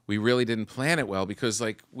we really didn't plan it well because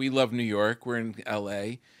like we love New York, we're in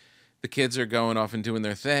LA. The kids are going off and doing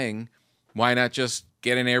their thing. Why not just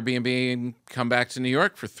get an Airbnb and come back to New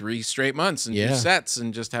York for 3 straight months and do sets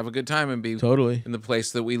and just have a good time and be Totally in the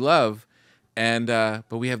place that we love. And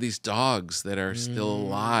but we have these dogs that are still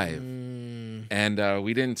alive, and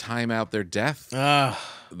we didn't time out their death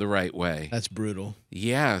the right way. That's brutal.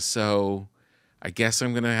 Yeah, so I guess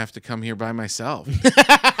I'm gonna have to come here by myself.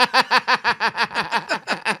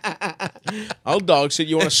 I'll I'll dog sit.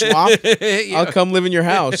 You want to swap? Yeah. I'll come live in your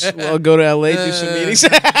house. I'll go to LA, do some meetings.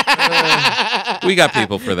 We got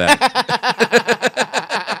people for that.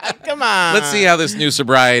 Come on. Let's see how this new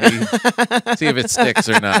sobriety, see if it sticks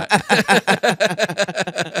or not.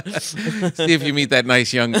 See if you meet that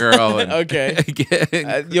nice young girl. And okay.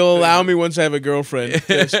 You'll allow me once I have a girlfriend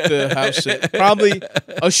just to house sit. Probably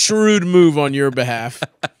a shrewd move on your behalf.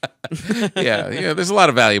 Yeah, there's a lot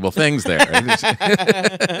of valuable things there.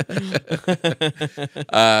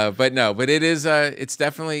 But it is, it's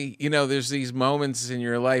definitely, there's these moments in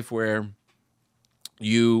your life where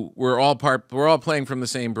we're all playing from the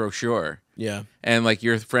same brochure. Yeah. And like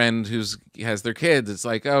your friend has their kids, it's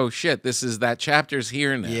like, oh shit, that chapter's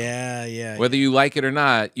here now. Yeah. Whether you like it or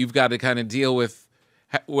not, you've got to kind of deal with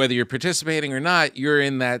whether you're participating or not, you're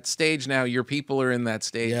in that stage now. Your people are in that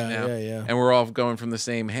stage now. Yeah. And we're all going from the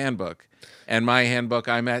same handbook. And my handbook,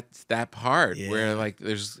 I'm at that part where like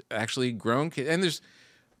there's actually grown kids. And there's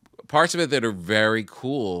parts of it that are very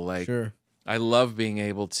cool. Like, sure. I love being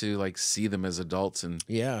able to like see them as adults and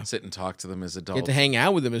sit and talk to them as adults. Get to hang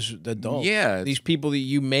out with them as adults. Yeah. These people that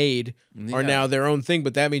you made are now their own thing,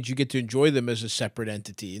 but that means you get to enjoy them as a separate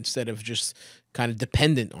entity instead of just kind of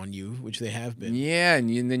dependent on you, which they have been. Yeah,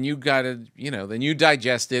 and then you got to, then you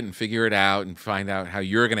digest it and figure it out and find out how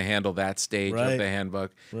you're going to handle that stage of the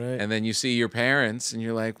handbook. Right. And then you see your parents and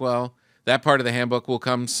you're like, well, that part of the handbook will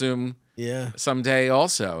come soon. Yeah. Someday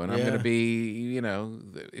also. And I'm going to be,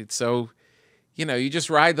 it's so... you just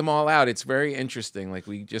ride them all out. It's very interesting. Like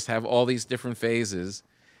we just have all these different phases,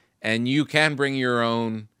 and you can bring your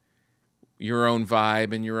own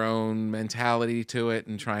vibe and your own mentality to it,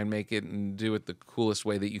 and try and make it and do it the coolest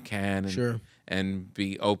way that you can. And, sure. And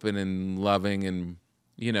be open and loving and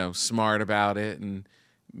smart about it, and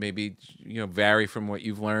maybe vary from what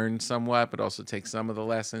you've learned somewhat, but also take some of the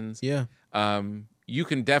lessons. Yeah. You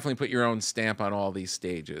can definitely put your own stamp on all these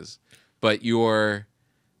stages, but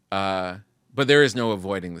but there is no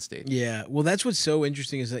avoiding the stage. Yeah. Well, that's what's so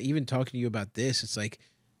interesting is that even talking to you about this, it's like,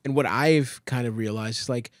 and what I've kind of realized is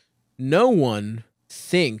like, no one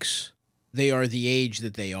thinks they are the age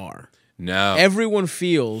that they are. No. Everyone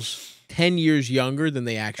feels 10 years younger than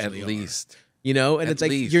they actually are. At least. And it's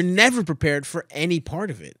like, you're never prepared for any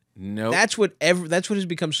part of it. No. That's what has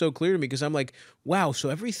become so clear to me, because I'm like, wow, so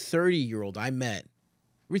every 30-year-old I met,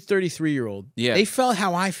 every 33-year-old, they felt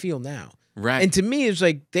how I feel now. Right. And to me, it's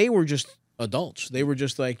like they were just adults. They were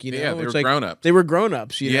just like, they were like grown-ups. They were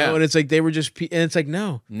grown-ups, know? And it's like they were just, and it's like,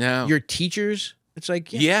 no. Your teachers, it's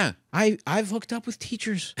like, I've hooked up with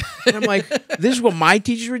teachers. And I'm like, this is what my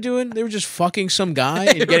teachers were doing? They were just fucking some guy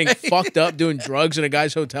and getting fucked up doing drugs in a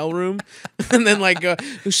guy's hotel room. And then like,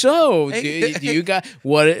 so do you got,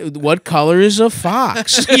 what color is a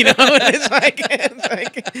fox? And it's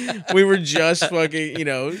like we were just fucking,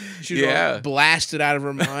 she was all blasted out of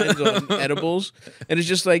her mind on edibles. And it's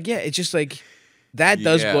just like, that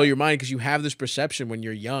does blow your mind, because you have this perception when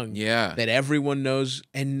you're young that everyone knows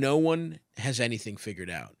and no one has anything figured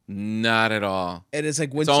out. Not at all. And it's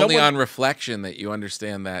like when it's only on reflection that you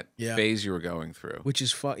understand that phase you were going through. Which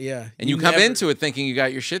is fun, And you come into it thinking you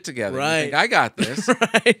got your shit together. Right. You think, I got this.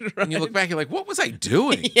 Right. And you look back, you're like, what was I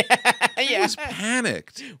doing? I was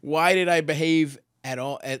panicked. Why did I behave at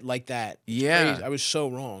all like that? Yeah. Crazy. I was so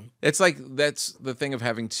wrong. It's like, that's the thing of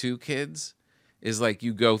having two kids, is like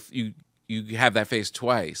you have that phase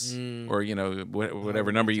twice, or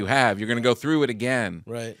whatever number you have, you're gonna go through it again,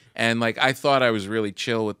 right? And like I thought I was really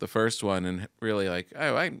chill with the first one, and really like,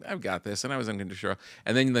 oh, I've got this, and I was in control.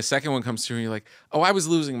 And then the second one comes through, and you're like, oh, I was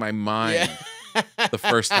losing my mind the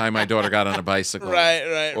first time my daughter got on a bicycle,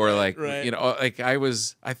 right, or like right. like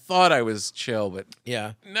I thought I was chill, but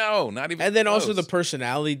no, not even. And then close. also the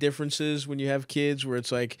personality differences when you have kids, where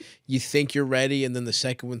it's like you think you're ready, and then the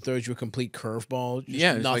second one throws you a complete curveball.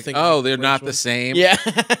 Nothing. Like, oh, they're not the same. Yeah,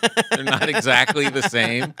 they're not exactly the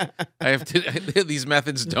same. I have to. These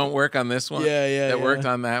methods don't work on this one. That worked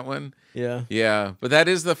on that one. Yeah. But that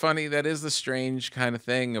is the strange kind of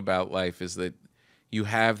thing about life, is that you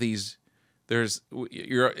have these.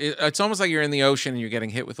 It's almost like you're in the ocean and you're getting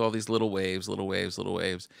hit with all these little waves,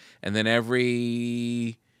 and then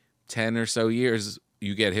every 10 or so years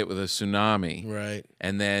you get hit with a tsunami, right?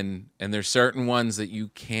 And there's certain ones that you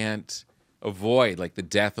can't avoid, like the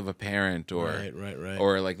death of a parent, or right.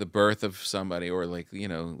 or like the birth of somebody, or like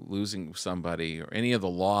losing somebody, or any of the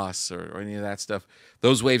loss, or any of that stuff.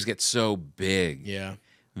 Those waves get so big,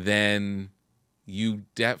 then you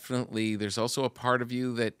definitely, there's also a part of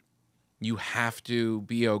you that you have to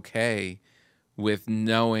be okay with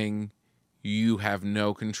knowing you have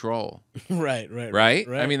no control. Right.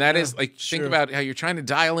 I mean, that is like, sure. think about how you're trying to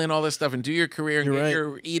dial in all this stuff and do your career and You're get right.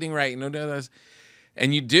 your eating right.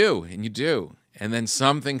 And you do. And then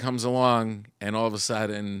something comes along and all of a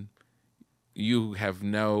sudden you have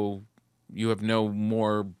no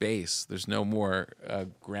more base. There's no more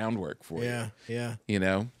groundwork for you. Yeah. You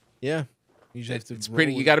know? Yeah. You just have to It's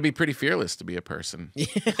pretty. You got to be pretty fearless to be a person.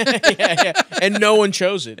 yeah. And no one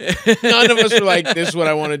chose it. None of us were like, "This is what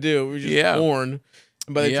I want to do." We were just born.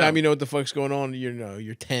 And by the time you know what the fuck's going on,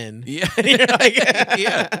 you're 10. Yeah, You're like,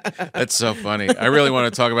 yeah. That's so funny. I really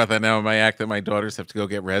want to talk about that now in my act. That my daughters have to go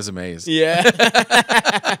get resumes. Yeah.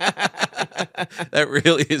 That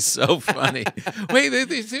really is so funny. Wait,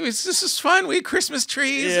 this is fun. We had Christmas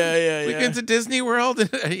trees. Yeah. We went to Disney World.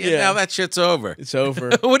 And now that shit's over. It's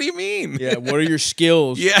over. What do you mean? Yeah. What are your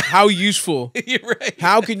skills? Yeah. How useful? You're right.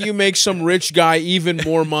 How can you make some rich guy even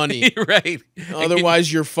more money? You're right.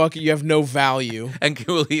 Otherwise, you're fucking. You have no value. And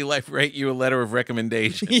will he write you a letter of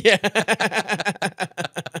recommendation? Yeah.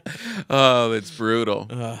 Oh, that's brutal.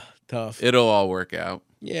 Tough. It'll all work out.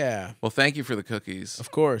 Yeah. Well, thank you for the cookies.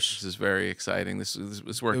 Of course. This is very exciting. This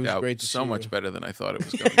worked out so much better than I thought it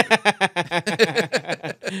was going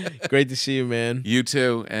to. Great to see you, man. You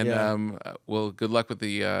too. And well, good luck with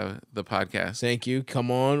the podcast. Thank you.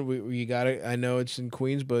 Come on. We got it. I know it's in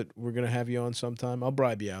Queens, but we're going to have you on sometime. I'll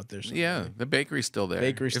bribe you out there sometime. Yeah, the bakery's still there.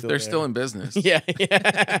 If they're still in business. Yeah.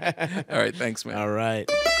 All right, thanks, man. All right.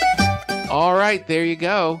 All right, there you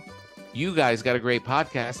go. You guys got a great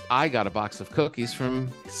podcast. I got a box of cookies from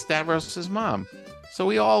Stavros' mom. So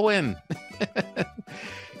we all win.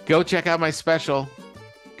 Go check out my special.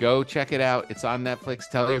 Go check it out. It's on Netflix.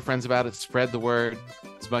 Tell your friends about it. Spread the word.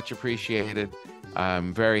 It's much appreciated.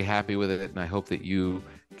 I'm very happy with it, and I hope that you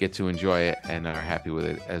get to enjoy it and are happy with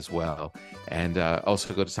it as well. And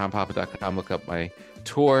also go to tompapa.com. Look up my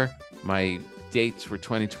tour. My dates for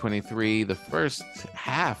 2023, the first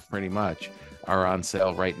half pretty much, are on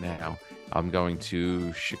sale right now. I'm going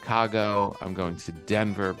to Chicago. I'm going to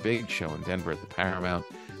Denver, big show in Denver at the Paramount.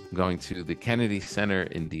 I'm going to the Kennedy Center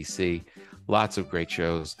in DC. Lots of great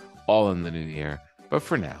shows, all in the new year. But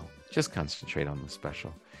for now, just concentrate on the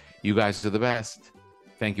special. You guys are the best.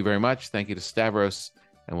 Thank you very much. Thank you to Stavros,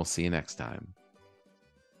 and we'll see you next time.